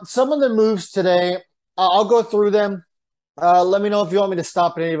 So some of the moves today, I'll go through them. Let me know if you want me to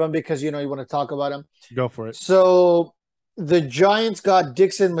stop at any of them because you want to talk about them. Go for it. So the Giants got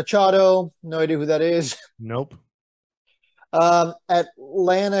Dixon Machado. No idea who that is. Nope.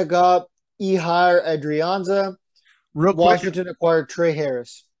 Atlanta got Ehire Adrianza. Washington acquired Trey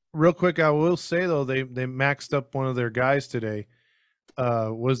Harris. Real quick, I will say though they maxed up one of their guys today.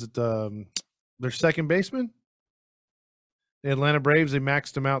 Was it their second baseman? The Atlanta Braves, they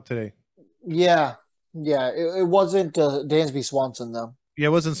maxed him out today. Yeah. It wasn't Dansby Swanson though. Yeah,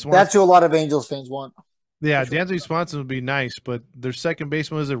 it wasn't Swanson. That's who a lot of Angels fans want. Yeah, Dansby Swanson would be nice, but their second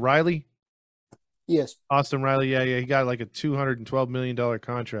baseman, was it Riley? Yes. Austin Riley, yeah. He got like a $212 million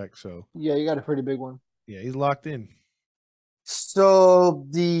contract. So yeah, he got a pretty big one. Yeah, he's locked in. So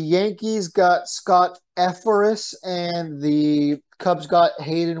the Yankees got Scott Efferis and the Cubs got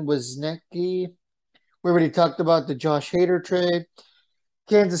Hayden Wesneski. We already talked about the Josh Hader trade.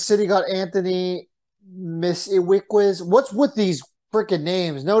 Kansas City got Anthony Miss-Iwiquiz. What's with these freaking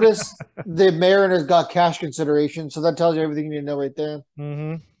names? Notice the Mariners got cash consideration, so that tells you everything you need to know right there.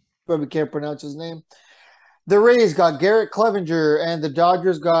 Mm-hmm. Probably can't pronounce his name. The Rays got Garrett Clevenger, and the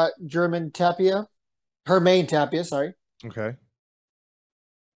Dodgers got Germain Tapia. Hermain Tapia, sorry. Okay.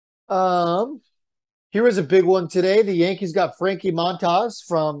 Here was a big one today. The Yankees got Frankie Montas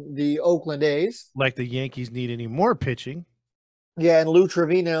from the Oakland A's. Like the Yankees need any more pitching. Yeah, and Lou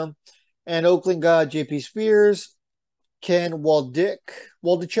Trevino. And Oakland got JP Spears, Ken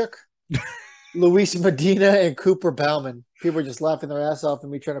Waldachuk, Luis Medina, and Cooper Bauman. People are just laughing their ass off at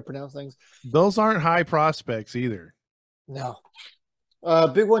me trying to pronounce things. Those aren't high prospects either. No.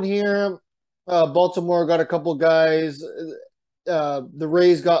 Big one here. Baltimore got a couple guys. The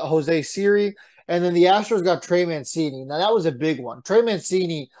Rays got Jose Siri, and then the Astros got Trey Mancini. Now that was a big one. Trey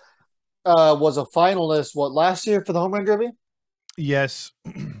Mancini was a finalist last year for the home run derby? Yes.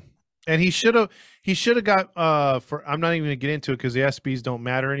 And he should have got I'm not even gonna get into it because the SBs don't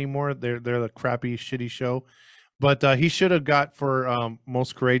matter anymore. They're the crappy, shitty show. But he should have got for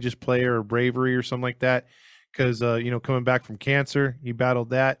most courageous player or bravery or something like that. Because coming back from cancer, he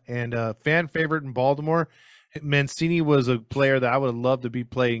battled that. And fan favorite in Baltimore, Mancini was a player that I would have loved to be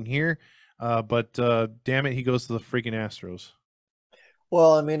playing here. But damn it, he goes to the freaking Astros.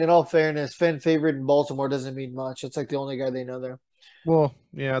 Well, I mean, in all fairness, fan favorite in Baltimore doesn't mean much. It's like the only guy they know there. Well,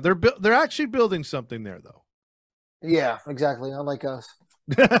 yeah, they're actually building something there, though. Yeah, exactly. Unlike us,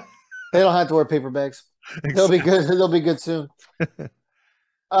 they don't have to wear paper bags. Exactly. They'll be good. They'll be good soon.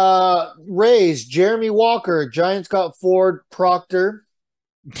 Rays, Jeremy Walker. Giants got Ford Proctor.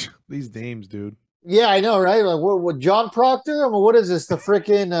 These names, dude. Yeah, I know, right? Like, what John Proctor? I mean, what is this? The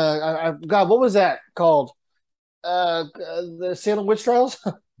freaking God, what was that called? The Salem witch trials.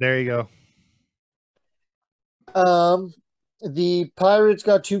 There you go. The Pirates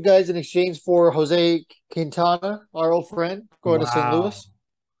got 2 guys in exchange for Jose Quintana, our old friend, going to St. Louis.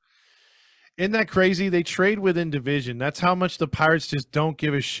 Isn't that crazy? They trade within division. That's how much the Pirates just don't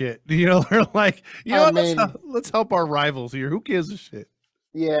give a shit. They're like, let's help our rivals here. Who gives a shit?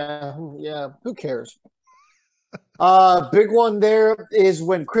 Yeah. Who cares? Big one there is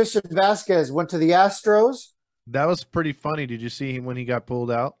when Christian Vasquez went to the Astros. That was pretty funny. Did you see him when he got pulled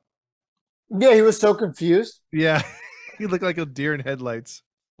out? Yeah, he was so confused. Yeah. He looked like a deer in headlights.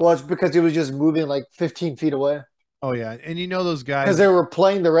 Well, it's because he was just moving like 15 feet away. Oh, yeah. And those guys. Because they were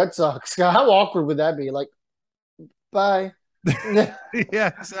playing the Red Sox. How awkward would that be? Like, bye. Yeah,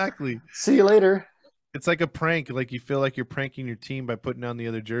 exactly. See you later. It's like a prank. Like you feel like you're pranking your team by putting on the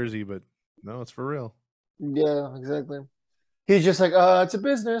other jersey, but no, it's for real. Yeah, exactly. He's just like, it's a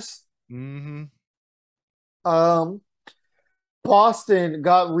business. Mm-hmm. Boston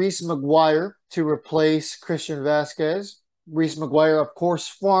got Reese McGuire to replace Christian Vasquez. Reese McGuire, of course,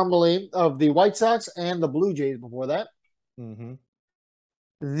 formerly of the White Sox and the Blue Jays before that. Mm-hmm.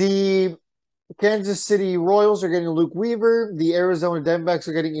 The Kansas City Royals are getting Luke Weaver. The Arizona Diamondbacks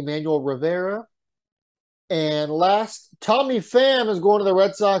are getting Emmanuel Rivera. And last, Tommy Pham is going to the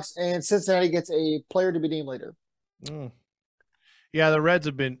Red Sox, and Cincinnati gets a player to be named later. Mm. Yeah, the Reds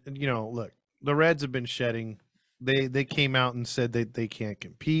have been, look, the Reds have been shedding. They came out and said that they can't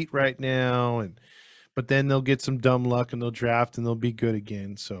compete right now, but then they'll get some dumb luck and they'll draft and they'll be good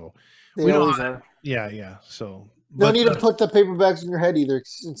again. So They we don't. always are. Yeah. So, No need to put the paperbacks in your head either,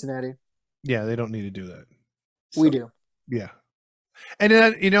 Cincinnati. Yeah, they don't need to do that. We do. Yeah. And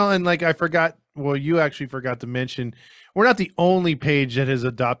then, and like I forgot, well, you actually forgot to mention, we're not the only page that has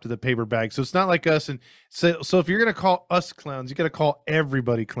adopted the paper bag. So it's not like us. And so if you're going to call us clowns, you got to call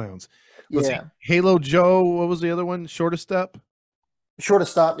everybody clowns. Let's see, Halo Joe, what was the other one? Shortest Step?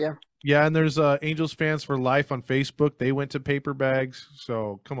 Shortest Stop, yeah. Yeah, and there's Angels Fans for Life on Facebook. They went to paper bags.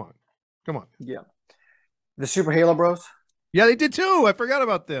 So come on. Yeah. The Super Halo Bros? Yeah, they did too. I forgot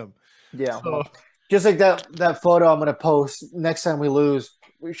about them. Yeah. So, just like that photo I'm going to post next time we lose.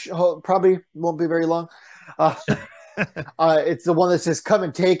 We probably won't be very long. It's the one that says "Come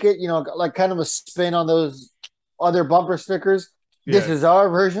and take it." Like kind of a spin on those other bumper stickers. Yeah. This is our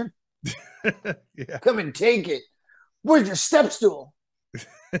version. Yeah. Come and take it. Where's your step stool?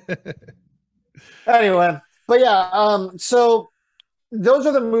 Anyway, but yeah. So those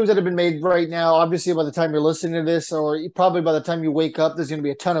are the moves that have been made right now. Obviously, by the time you're listening to this, or probably by the time you wake up, there's going to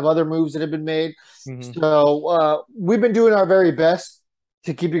be a ton of other moves that have been made. Mm-hmm. So we've been doing our very best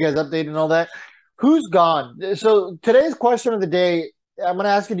to keep you guys updated and all that. Who's gone? So today's question of the day, I'm going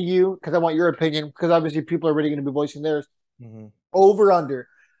to ask it to you because I want your opinion, because obviously people are really going to be voicing theirs. Mm-hmm. Over under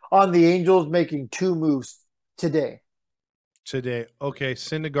on the Angels making 2 moves today. Okay,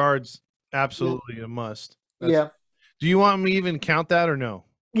 Syndergaard's absolutely a must. Yeah. Do you want me to even count that or no?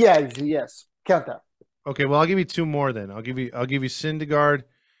 Yeah, yes. Count that. Okay, well I'll give you 2 more then. I'll give you Syndergaard.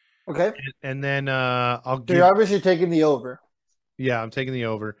 Okay. And then you're obviously taking the over. Yeah, I'm taking the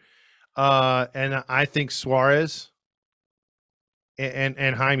over. And I think Suarez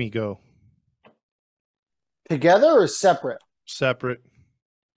and Jaime go. Together or separate? Separate.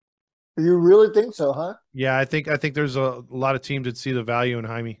 You really think so, huh? Yeah, I think there's a lot of teams that see the value in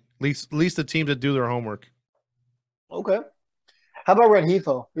Jaime. At least the teams that do their homework. Okay. How about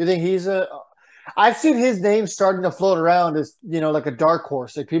Rengifo? You think he's I've seen his name starting to float around as, like a dark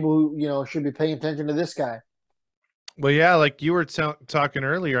horse, like people who, should be paying attention to this guy. Well, yeah, like you were talking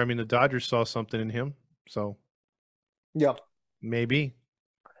earlier. I mean, the Dodgers saw something in him, so yeah, maybe.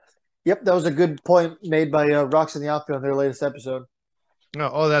 Yep, that was a good point made by Rocks in the Outfield in their latest episode.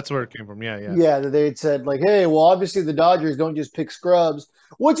 Oh, that's where it came from. Yeah. Yeah, they had said like, hey, well, obviously the Dodgers don't just pick scrubs,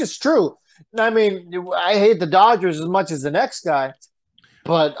 which is true. I mean, I hate the Dodgers as much as the next guy,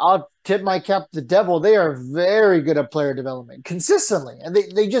 but I'll tip my cap to the devil. They are very good at player development consistently, and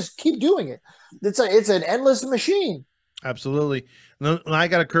they just keep doing it. It's an endless machine. Absolutely. I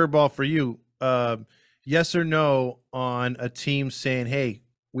got a curveball for you. Yes or no on a team saying, hey,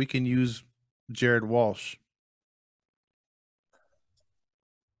 we can use Jared Walsh?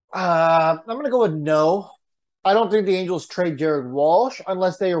 I'm going to go with no. I don't think the Angels trade Jared Walsh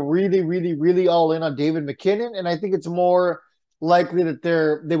unless they are really, really, really all in on David McKinnon. And I think it's more likely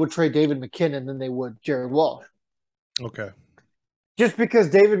that they would trade David McKinnon than they would Jared Walsh. Okay. Just because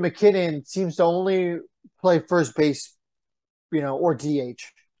David McKinnon seems to only play first base, or DH.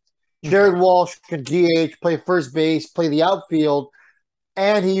 Jared Walsh can DH, play first base, play the outfield,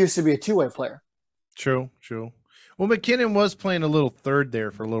 and he used to be a 2-way player. True. Well, McKinnon was playing a little third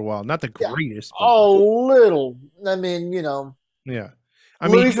there for a little while. Not the greatest. But... A little. I mean, Yeah.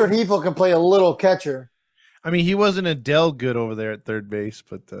 Luis Rengifo can play a little catcher. I mean, he wasn't Adele good over there at third base,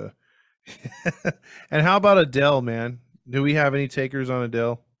 but and how about Adele, man? Do we have any takers on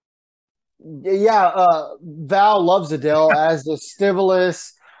Adele? Yeah, Val loves Adele, as does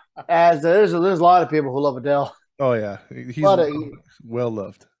Stivilis, as there's a lot of people who love Adele. Oh yeah, he's well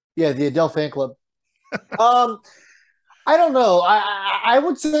loved. Yeah, the Adele fan club. I don't know. I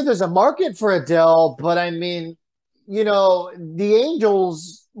would say there's a market for Adele, but I mean, the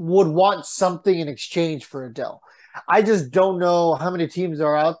Angels would want something in exchange for Adele. I just don't know how many teams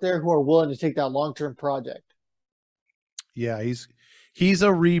are out there who are willing to take that long-term project. Yeah, he's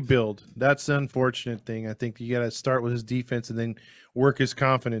a rebuild. That's the unfortunate thing. I think you got to start with his defense and then work his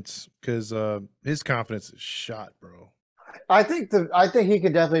confidence, because his confidence is shot, bro. I think he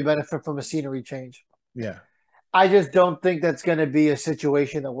could definitely benefit from a scenery change. Yeah. I just don't think that's going to be a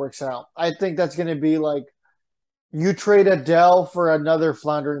situation that works out. I think that's going to be like you trade Adele for another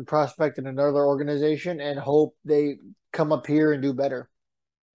floundering prospect in another organization and hope they come up here and do better.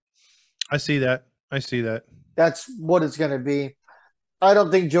 I see that. That's what it's going to be. I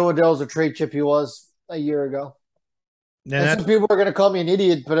don't think Joe Adele's a trade chip he was a year ago. And And some people are going to call me an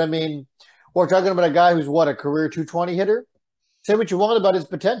idiot, but I mean, we're talking about a guy who's what, a career 220 hitter? Say what you want about his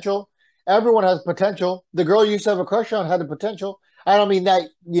potential. Everyone has potential. The girl you used to have a crush on had the potential. I don't mean that,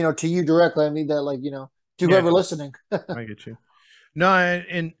 to you directly. I mean that, like, to yeah, whoever listening. I get you. No,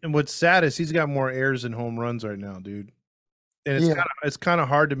 and what's sad is he's got more errors than home runs right now, dude. And it's kind of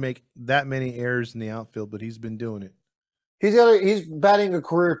hard to make that many errors in the outfield, but he's been doing it. He's batting a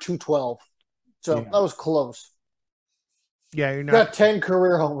career 212. So Yeah. that was close. Yeah, you're not Got 10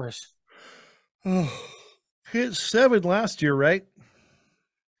 career homers. hit 7 last year, right?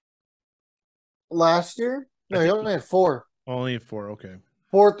 Last year? No, he only had 4. Only 4, okay.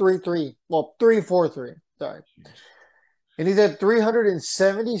 4.33. Well, 3.43. Sorry. And he's at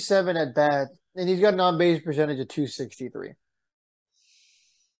 377 at bat, and he's got an on-base percentage of 263.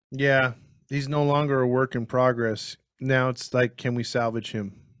 Yeah, he's no longer a work in progress. Now it's like, can we salvage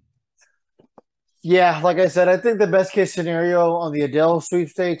him? Yeah, like I said, I think the best case scenario on the Adele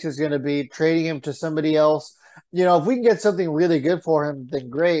sweepstakes is going to be trading him to somebody else. If we can get something really good for him, then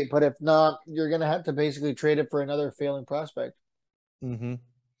great. But if not, you're going to have to basically trade it for another failing prospect. Mm-hmm.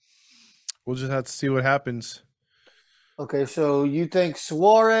 We'll just have to see what happens. Okay, so you think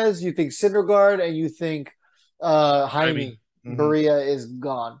Suarez, you think Syndergaard, and you think Jaime Berea is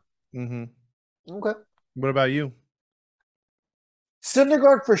gone. Mm-hmm. Okay. What about you?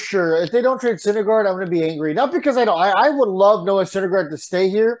 Syndergaard for sure. If they don't trade Syndergaard, I'm going to be angry. Not because I don't. I would love Noah Syndergaard to stay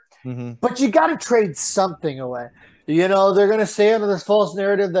here, but you got to trade something away. They're going to stay under this false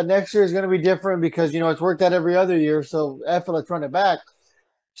narrative that next year is going to be different because, it's worked out every other year. So, let's run it back.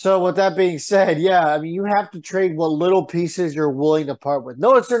 So, with that being said, yeah, I mean, you have to trade what little pieces you're willing to part with.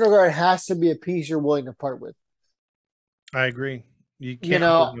 Noah Syndergaard has to be a piece you're willing to part with. I agree. You can't.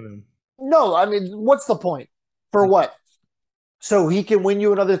 No, I mean, what's the point? For what? So he can win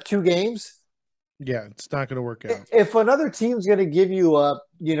you another 2 games? Yeah, it's not going to work out. If another team's going to give you a,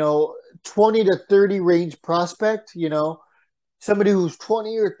 20 to 30 range prospect, somebody who's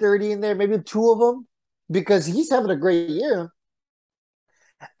 20 or 30 in there, maybe 2 of them, because he's having a great year.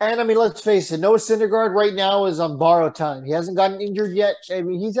 And I mean, let's face it, Noah Syndergaard right now is on borrowed time. He hasn't gotten injured yet. I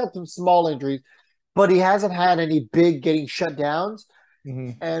mean, he's had some small injuries, but he hasn't had any big getting shut downs.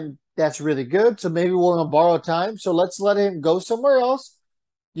 Mm-hmm. And that's really good. So maybe we're on borrowed time. So let's let him go somewhere else.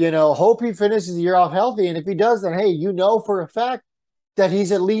 Hope he finishes the year off healthy. And if he does, then hey, for a fact that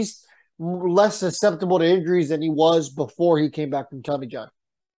he's at least less susceptible to injuries than he was before he came back from Tommy John.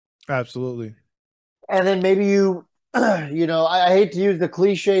 Absolutely. And then maybe I hate to use the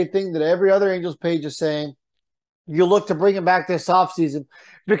cliche thing that every other Angels page is saying. You look to bring him back this offseason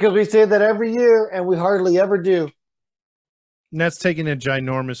because we say that every year and we hardly ever do. And that's taking a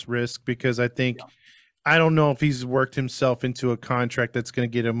ginormous risk because I don't know if he's worked himself into a contract that's going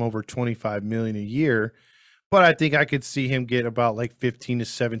to get him over $25 million a year, but I think I could see him get about like 15 to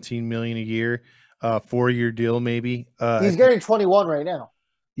 17 million a year, 4-year deal maybe. He's getting 21 right now.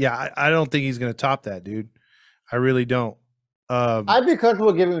 Yeah, I don't think he's going to top that, dude. I really don't. I'd be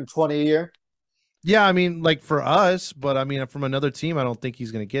comfortable giving him 20 a year. Yeah, I mean, like for us, but I mean, from another team, I don't think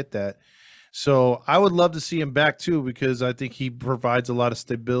he's going to get that. So I would love to see him back too because I think he provides a lot of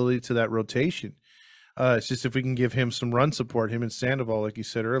stability to that rotation. It's just if we can give him some run support, him and Sandoval, like you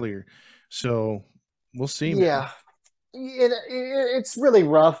said earlier. So we'll see. Yeah, it's really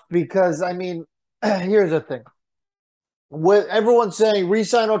rough because, I mean, here's the thing. With everyone saying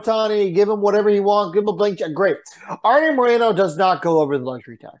re-sign Ohtani, give him whatever he wants, give him a blank check. Great. Artie Moreno does not go over the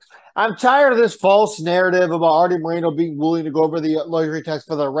luxury tax. I'm tired of this false narrative about Artie Moreno being willing to go over the luxury tax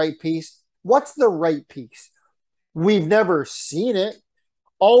for the right piece. What's the right piece? We've never seen it.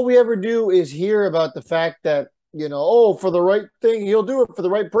 All we ever do is hear about the fact that, for the right thing, he'll do it for the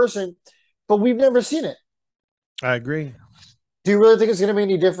right person, but we've never seen it. I agree. Do you really think it's going to be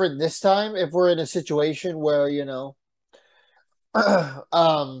any different this time if we're in a situation where,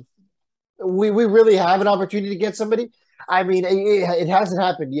 we really have an opportunity to get somebody? I mean, it hasn't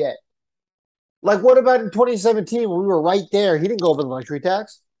happened yet. Like, what about in 2017 when we were right there? He didn't go over the luxury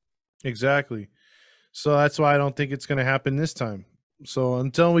tax. Exactly. So that's why I don't think it's going to happen this time. So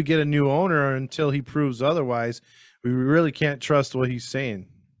until we get a new owner or until he proves otherwise, we really can't trust what he's saying.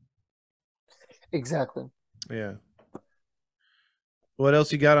 Exactly. Yeah. What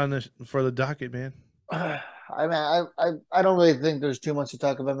else you got on for the docket, man? I mean, I don't really think there's too much to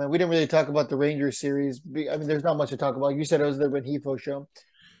talk about, man. We didn't really talk about the Rangers series. I mean, there's not much to talk about. You said it was the Renhefo show.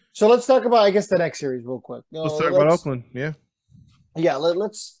 So let's talk about, I guess, the next series real quick. Let's talk about Oakland. Yeah. Yeah,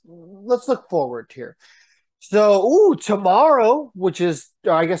 let's look forward here. So, tomorrow, which is,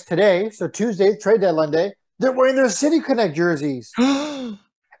 I guess, today, so Tuesday, trade deadline day, They're wearing their City Connect jerseys. Wow.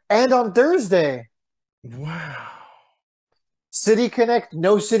 And on Thursday, City Connect,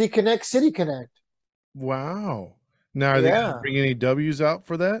 no City Connect, City Connect. Wow. Now, are they going to Yeah. bring any W's out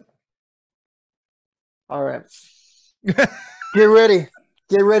for that? All right. Get ready.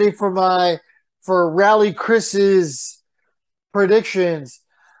 Get ready for Rally Chris's predictions.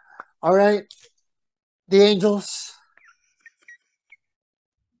 All right. The Angels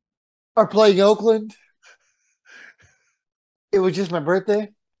are playing Oakland. It was just my birthday.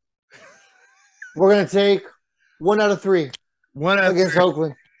 We're going to take 1 out of 3 One out of against three.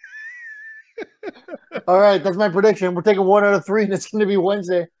 Oakland. All right, that's my prediction. We're taking 1 out of 3, and it's going to be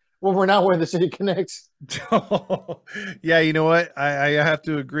Wednesday when we're not wearing the City Connects. Yeah, you know what? I have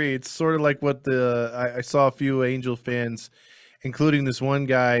to agree. It's sort of like what I saw a few Angel fans, including this one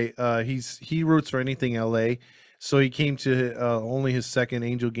guy. He roots for anything LA, so he came to only his second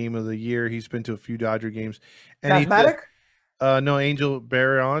Angel game of the year. He's been to a few Dodger games, and Mathematic? no, Angel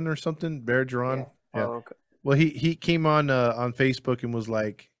Barron or something, Bergeron. Yeah. Yeah. Oh, okay. Well, he came on Facebook and was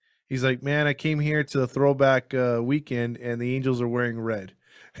like, he's like, man, I came here to the throwback weekend, and the Angels are wearing red.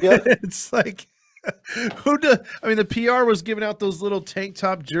 Yep. It's like, I mean, the PR was giving out those little tank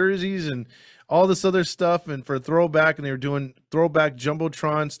top jerseys and all this other stuff, and for throwback, and they were doing throwback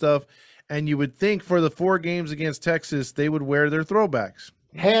jumbotron stuff. And you would think for the 4 games against Texas, they would wear their throwbacks.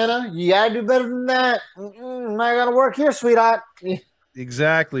 Hannah, you gotta do better than that. I gotta work here, sweetheart.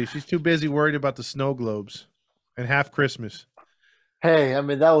 Exactly. She's too busy worried about the snow globes and half Christmas. Hey, I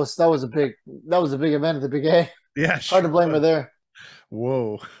mean that was a big event at the Big A. Yeah, Hard to blame her there.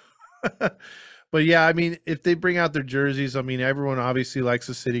 Whoa. But yeah, I mean, if they bring out their jerseys, I mean, everyone obviously likes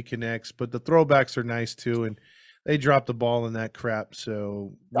the City Connects, but the throwbacks are nice too, and they dropped the ball in that crap.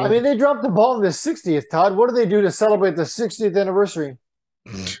 So I mean, they dropped the ball in the 60th, Todd. What do they do to celebrate the 60th anniversary?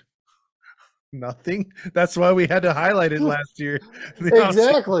 nothing. That's why we had to highlight it last year.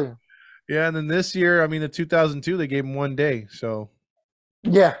 Exactly. Yeah, and then this year, I mean, the 2002, they gave them 1 day. So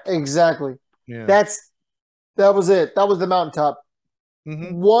yeah, exactly. Yeah, that was it. That was the mountaintop.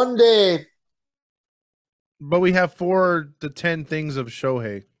 Mhm. 1 day. But we have 4 to 10 things of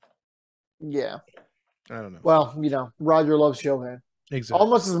Shohei. Yeah. I don't know. Well, Roger loves Shohei. Exactly.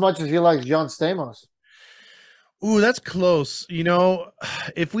 Almost as much as he likes John Stamos. Ooh, that's close.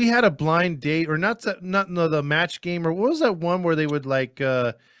 If we had a blind date, or not the match game, or what was that one where they would like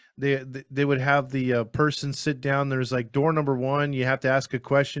they would have the person sit down. There's like door number 1. You have to ask a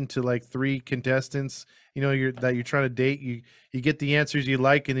question to like 3 contestants. You're trying to date. You get the answers you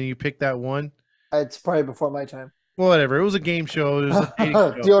like, and then you pick that one. It's probably before my time. Well, whatever. It was a game show. It was a dating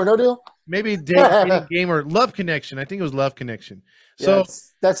show. Deal or no deal? Maybe dating game or Love Connection. I think it was Love Connection. So yeah,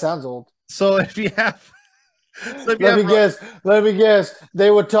 that sounds old. So if you have. Let me guess.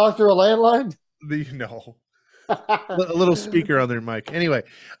 They would talk through a landline? A little speaker on their mic. Anyway,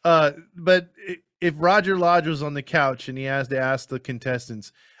 but if Roger Lodge was on the couch and he has to ask the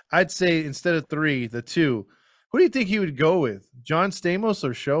contestants, I'd say instead of 3, the 2. Who do you think he would go with? John Stamos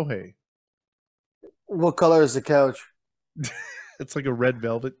or Shohei? What color is the couch? It's like a red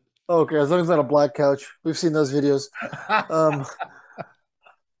velvet. Okay, as long as it's not a black couch. We've seen those videos.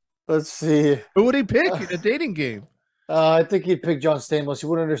 Let's see. Who would he pick in a dating game? I think he'd pick John Stamos. He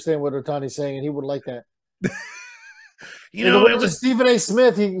wouldn't understand what Otani's saying, and he wouldn't like that. It was Stephen A.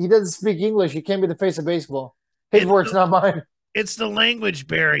 Smith. He doesn't speak English. He can't be the face of baseball. His words, not mine. It's the language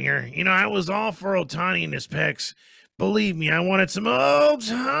barrier. I was all for Otani and his pecs. Believe me, I wanted some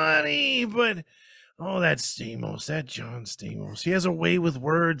Otani, but that Stamos, that John Stamos, he has a way with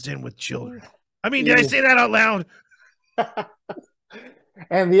words and with children. I mean, did I say that out loud?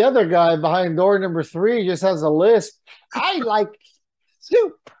 And the other guy behind door number 3 just has a lisp. I like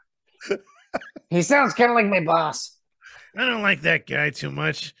soup. He sounds kind of like my boss. I don't like that guy too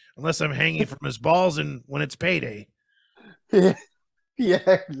much, unless I'm hanging from his balls and when it's payday. Yeah,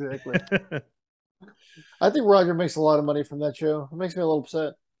 exactly. I think Roger makes a lot of money from that show. It makes me a little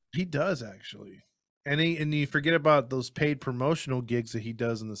upset. He does, actually. And you forget about those paid promotional gigs that he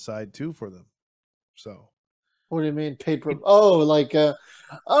does on the side too for them. So what do you mean paid today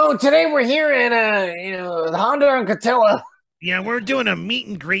we're here at the Honda and Catella. Yeah, we're doing a meet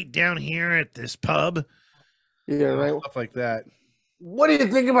and greet down here at this pub. Yeah, right. Stuff like that. What do you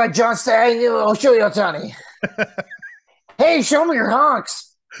think about John Stay? I'll show you, Tony. Hey, show me your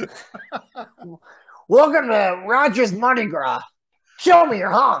honks. Welcome to Rogers Mardi Gras. Show me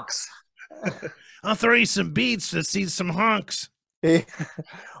your honks. I'll throw you some beats to see some honks.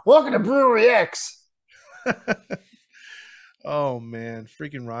 Welcome to Brewery X. Oh man,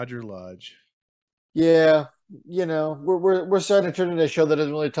 freaking Roger Lodge. Yeah, we're starting to turn into a show that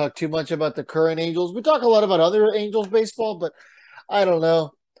doesn't really talk too much about the current Angels. We talk a lot about other Angels baseball, but I don't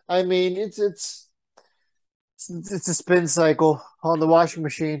know. I mean, it's a spin cycle on the washing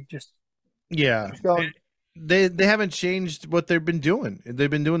machine. Just Yeah. going. They haven't changed what they've been doing. They've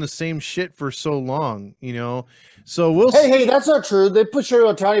been doing the same shit for so long, So we'll see. Hey, that's not true. They put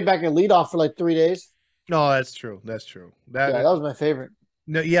Shohei Ohtani back in leadoff for like 3 days. No, that's true. That's true. Yeah, that was my favorite.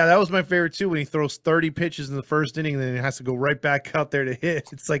 No, yeah, that was my favorite too. When he throws 30 pitches in the first inning, and then he has to go right back out there to hit.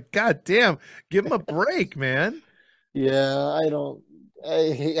 It's like, God damn, give him a break, man. Yeah, I don't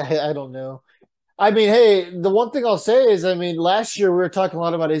know. I mean, hey, the one thing I'll say is, I mean, last year we were talking a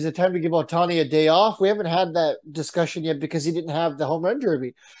lot about, is it time to give Ohtani a day off? We haven't had that discussion yet because he didn't have the home run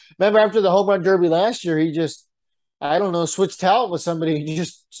derby. Remember, after the home run derby last year, he just, I don't know, switched talent with somebody. He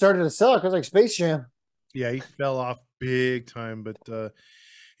just started to suck. It was like Space Jam. Yeah, he fell off big time. But,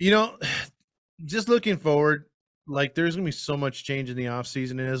 just looking forward, like there's going to be so much change in the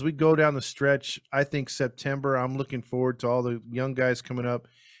offseason. And as we go down the stretch, I think September, I'm looking forward to all the young guys coming up.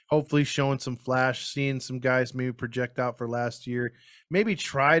 Hopefully showing some flash, seeing some guys maybe project out for last year, maybe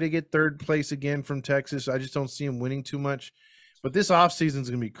try to get third place again from Texas. I just don't see them winning too much. But this offseason is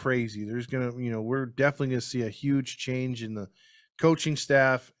going to be crazy. There's going to, we're definitely going to see a huge change in the coaching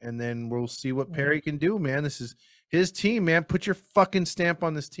staff, and then we'll see what Perry can do, man. This is his team, man. Put your fucking stamp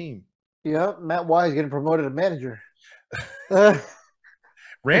on this team. Yeah, Matt Wise getting promoted to manager.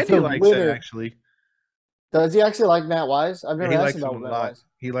 Randy likes it, actually. Does he actually like Matt Wise? I've never asked about Matt Wise.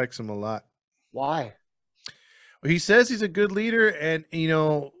 He likes him a lot. Why? Well, he says he's a good leader, and he's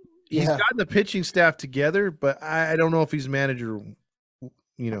gotten the pitching staff together, but I don't know if he's manager,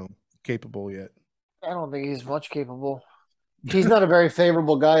 capable yet. I don't think he's much capable. He's not a very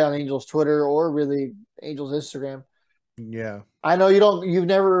favorable guy on Angels Twitter or really Angels Instagram. Yeah. I know you've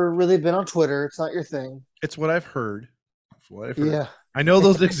never really been on Twitter. It's not your thing. It's what I've heard. Yeah. I know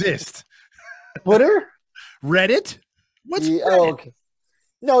those exist. Twitter? Reddit? What's Reddit? Oh, okay.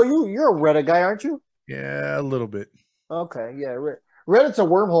 No, you're a Reddit guy, aren't you? Yeah, a little bit. Okay, yeah. Reddit's a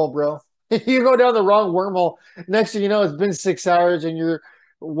wormhole, bro. You go down the wrong wormhole. Next thing you know, it's been 6 hours and you're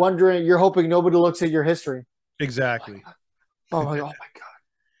hoping nobody looks at your history. Exactly. Oh my God.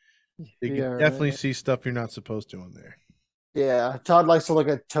 You can definitely see stuff you're not supposed to on there. Yeah, Todd likes to look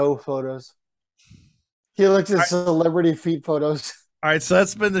at toe photos. He looks at celebrity feet photos. All right, so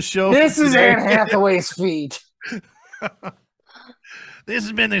that's been the show. This is Anne Hathaway's feet. This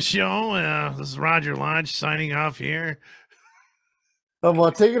has been the show. This is Roger Lodge signing off here.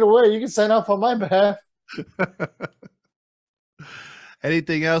 Well, take it away. You can sign off on my behalf.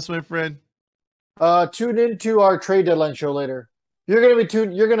 Anything else, my friend? Tune into our trade deadline show later.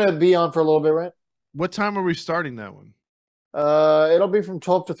 You're gonna be on for a little bit, right? What time are we starting that one? It'll be from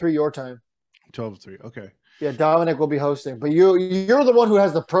 12 to 3 your time. 12 to 3. Okay. Yeah, Dominic will be hosting, but you're the one who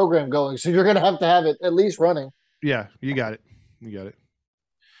has the program going, so you're gonna have it at least running. Yeah, you got it.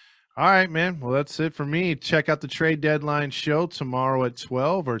 All right, man. Well, that's it for me. Check out the trade deadline show tomorrow at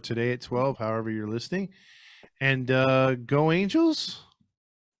 12 or today at 12, however you're listening. And go Angels.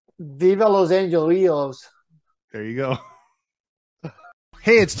 Viva los Angelitos. There you go.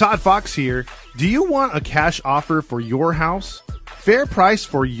 Hey, it's Todd Fox here. Do you want a cash offer for your house? Fair Price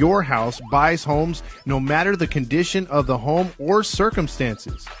for Your House buys homes no matter the condition of the home or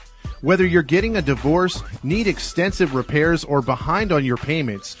circumstances. Whether you're getting a divorce, need extensive repairs, or behind on your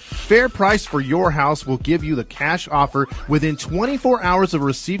payments, Fair Price for Your House will give you the cash offer within 24 hours of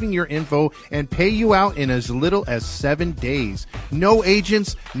receiving your info and pay you out in as little as 7 days. No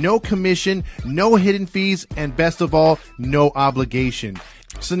agents, no commission, no hidden fees, and best of all, no obligation.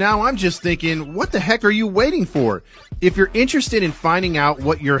 So now I'm just thinking, what the heck are you waiting for? If you're interested in finding out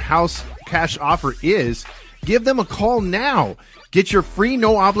what your house cash offer is, give them a call now. Get your free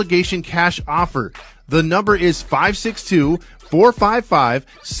no obligation cash offer. The number is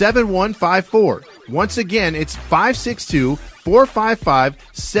 562-455-7154. Once again, it's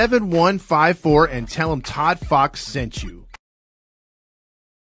 562-455-7154 and tell them Todd Fox sent you.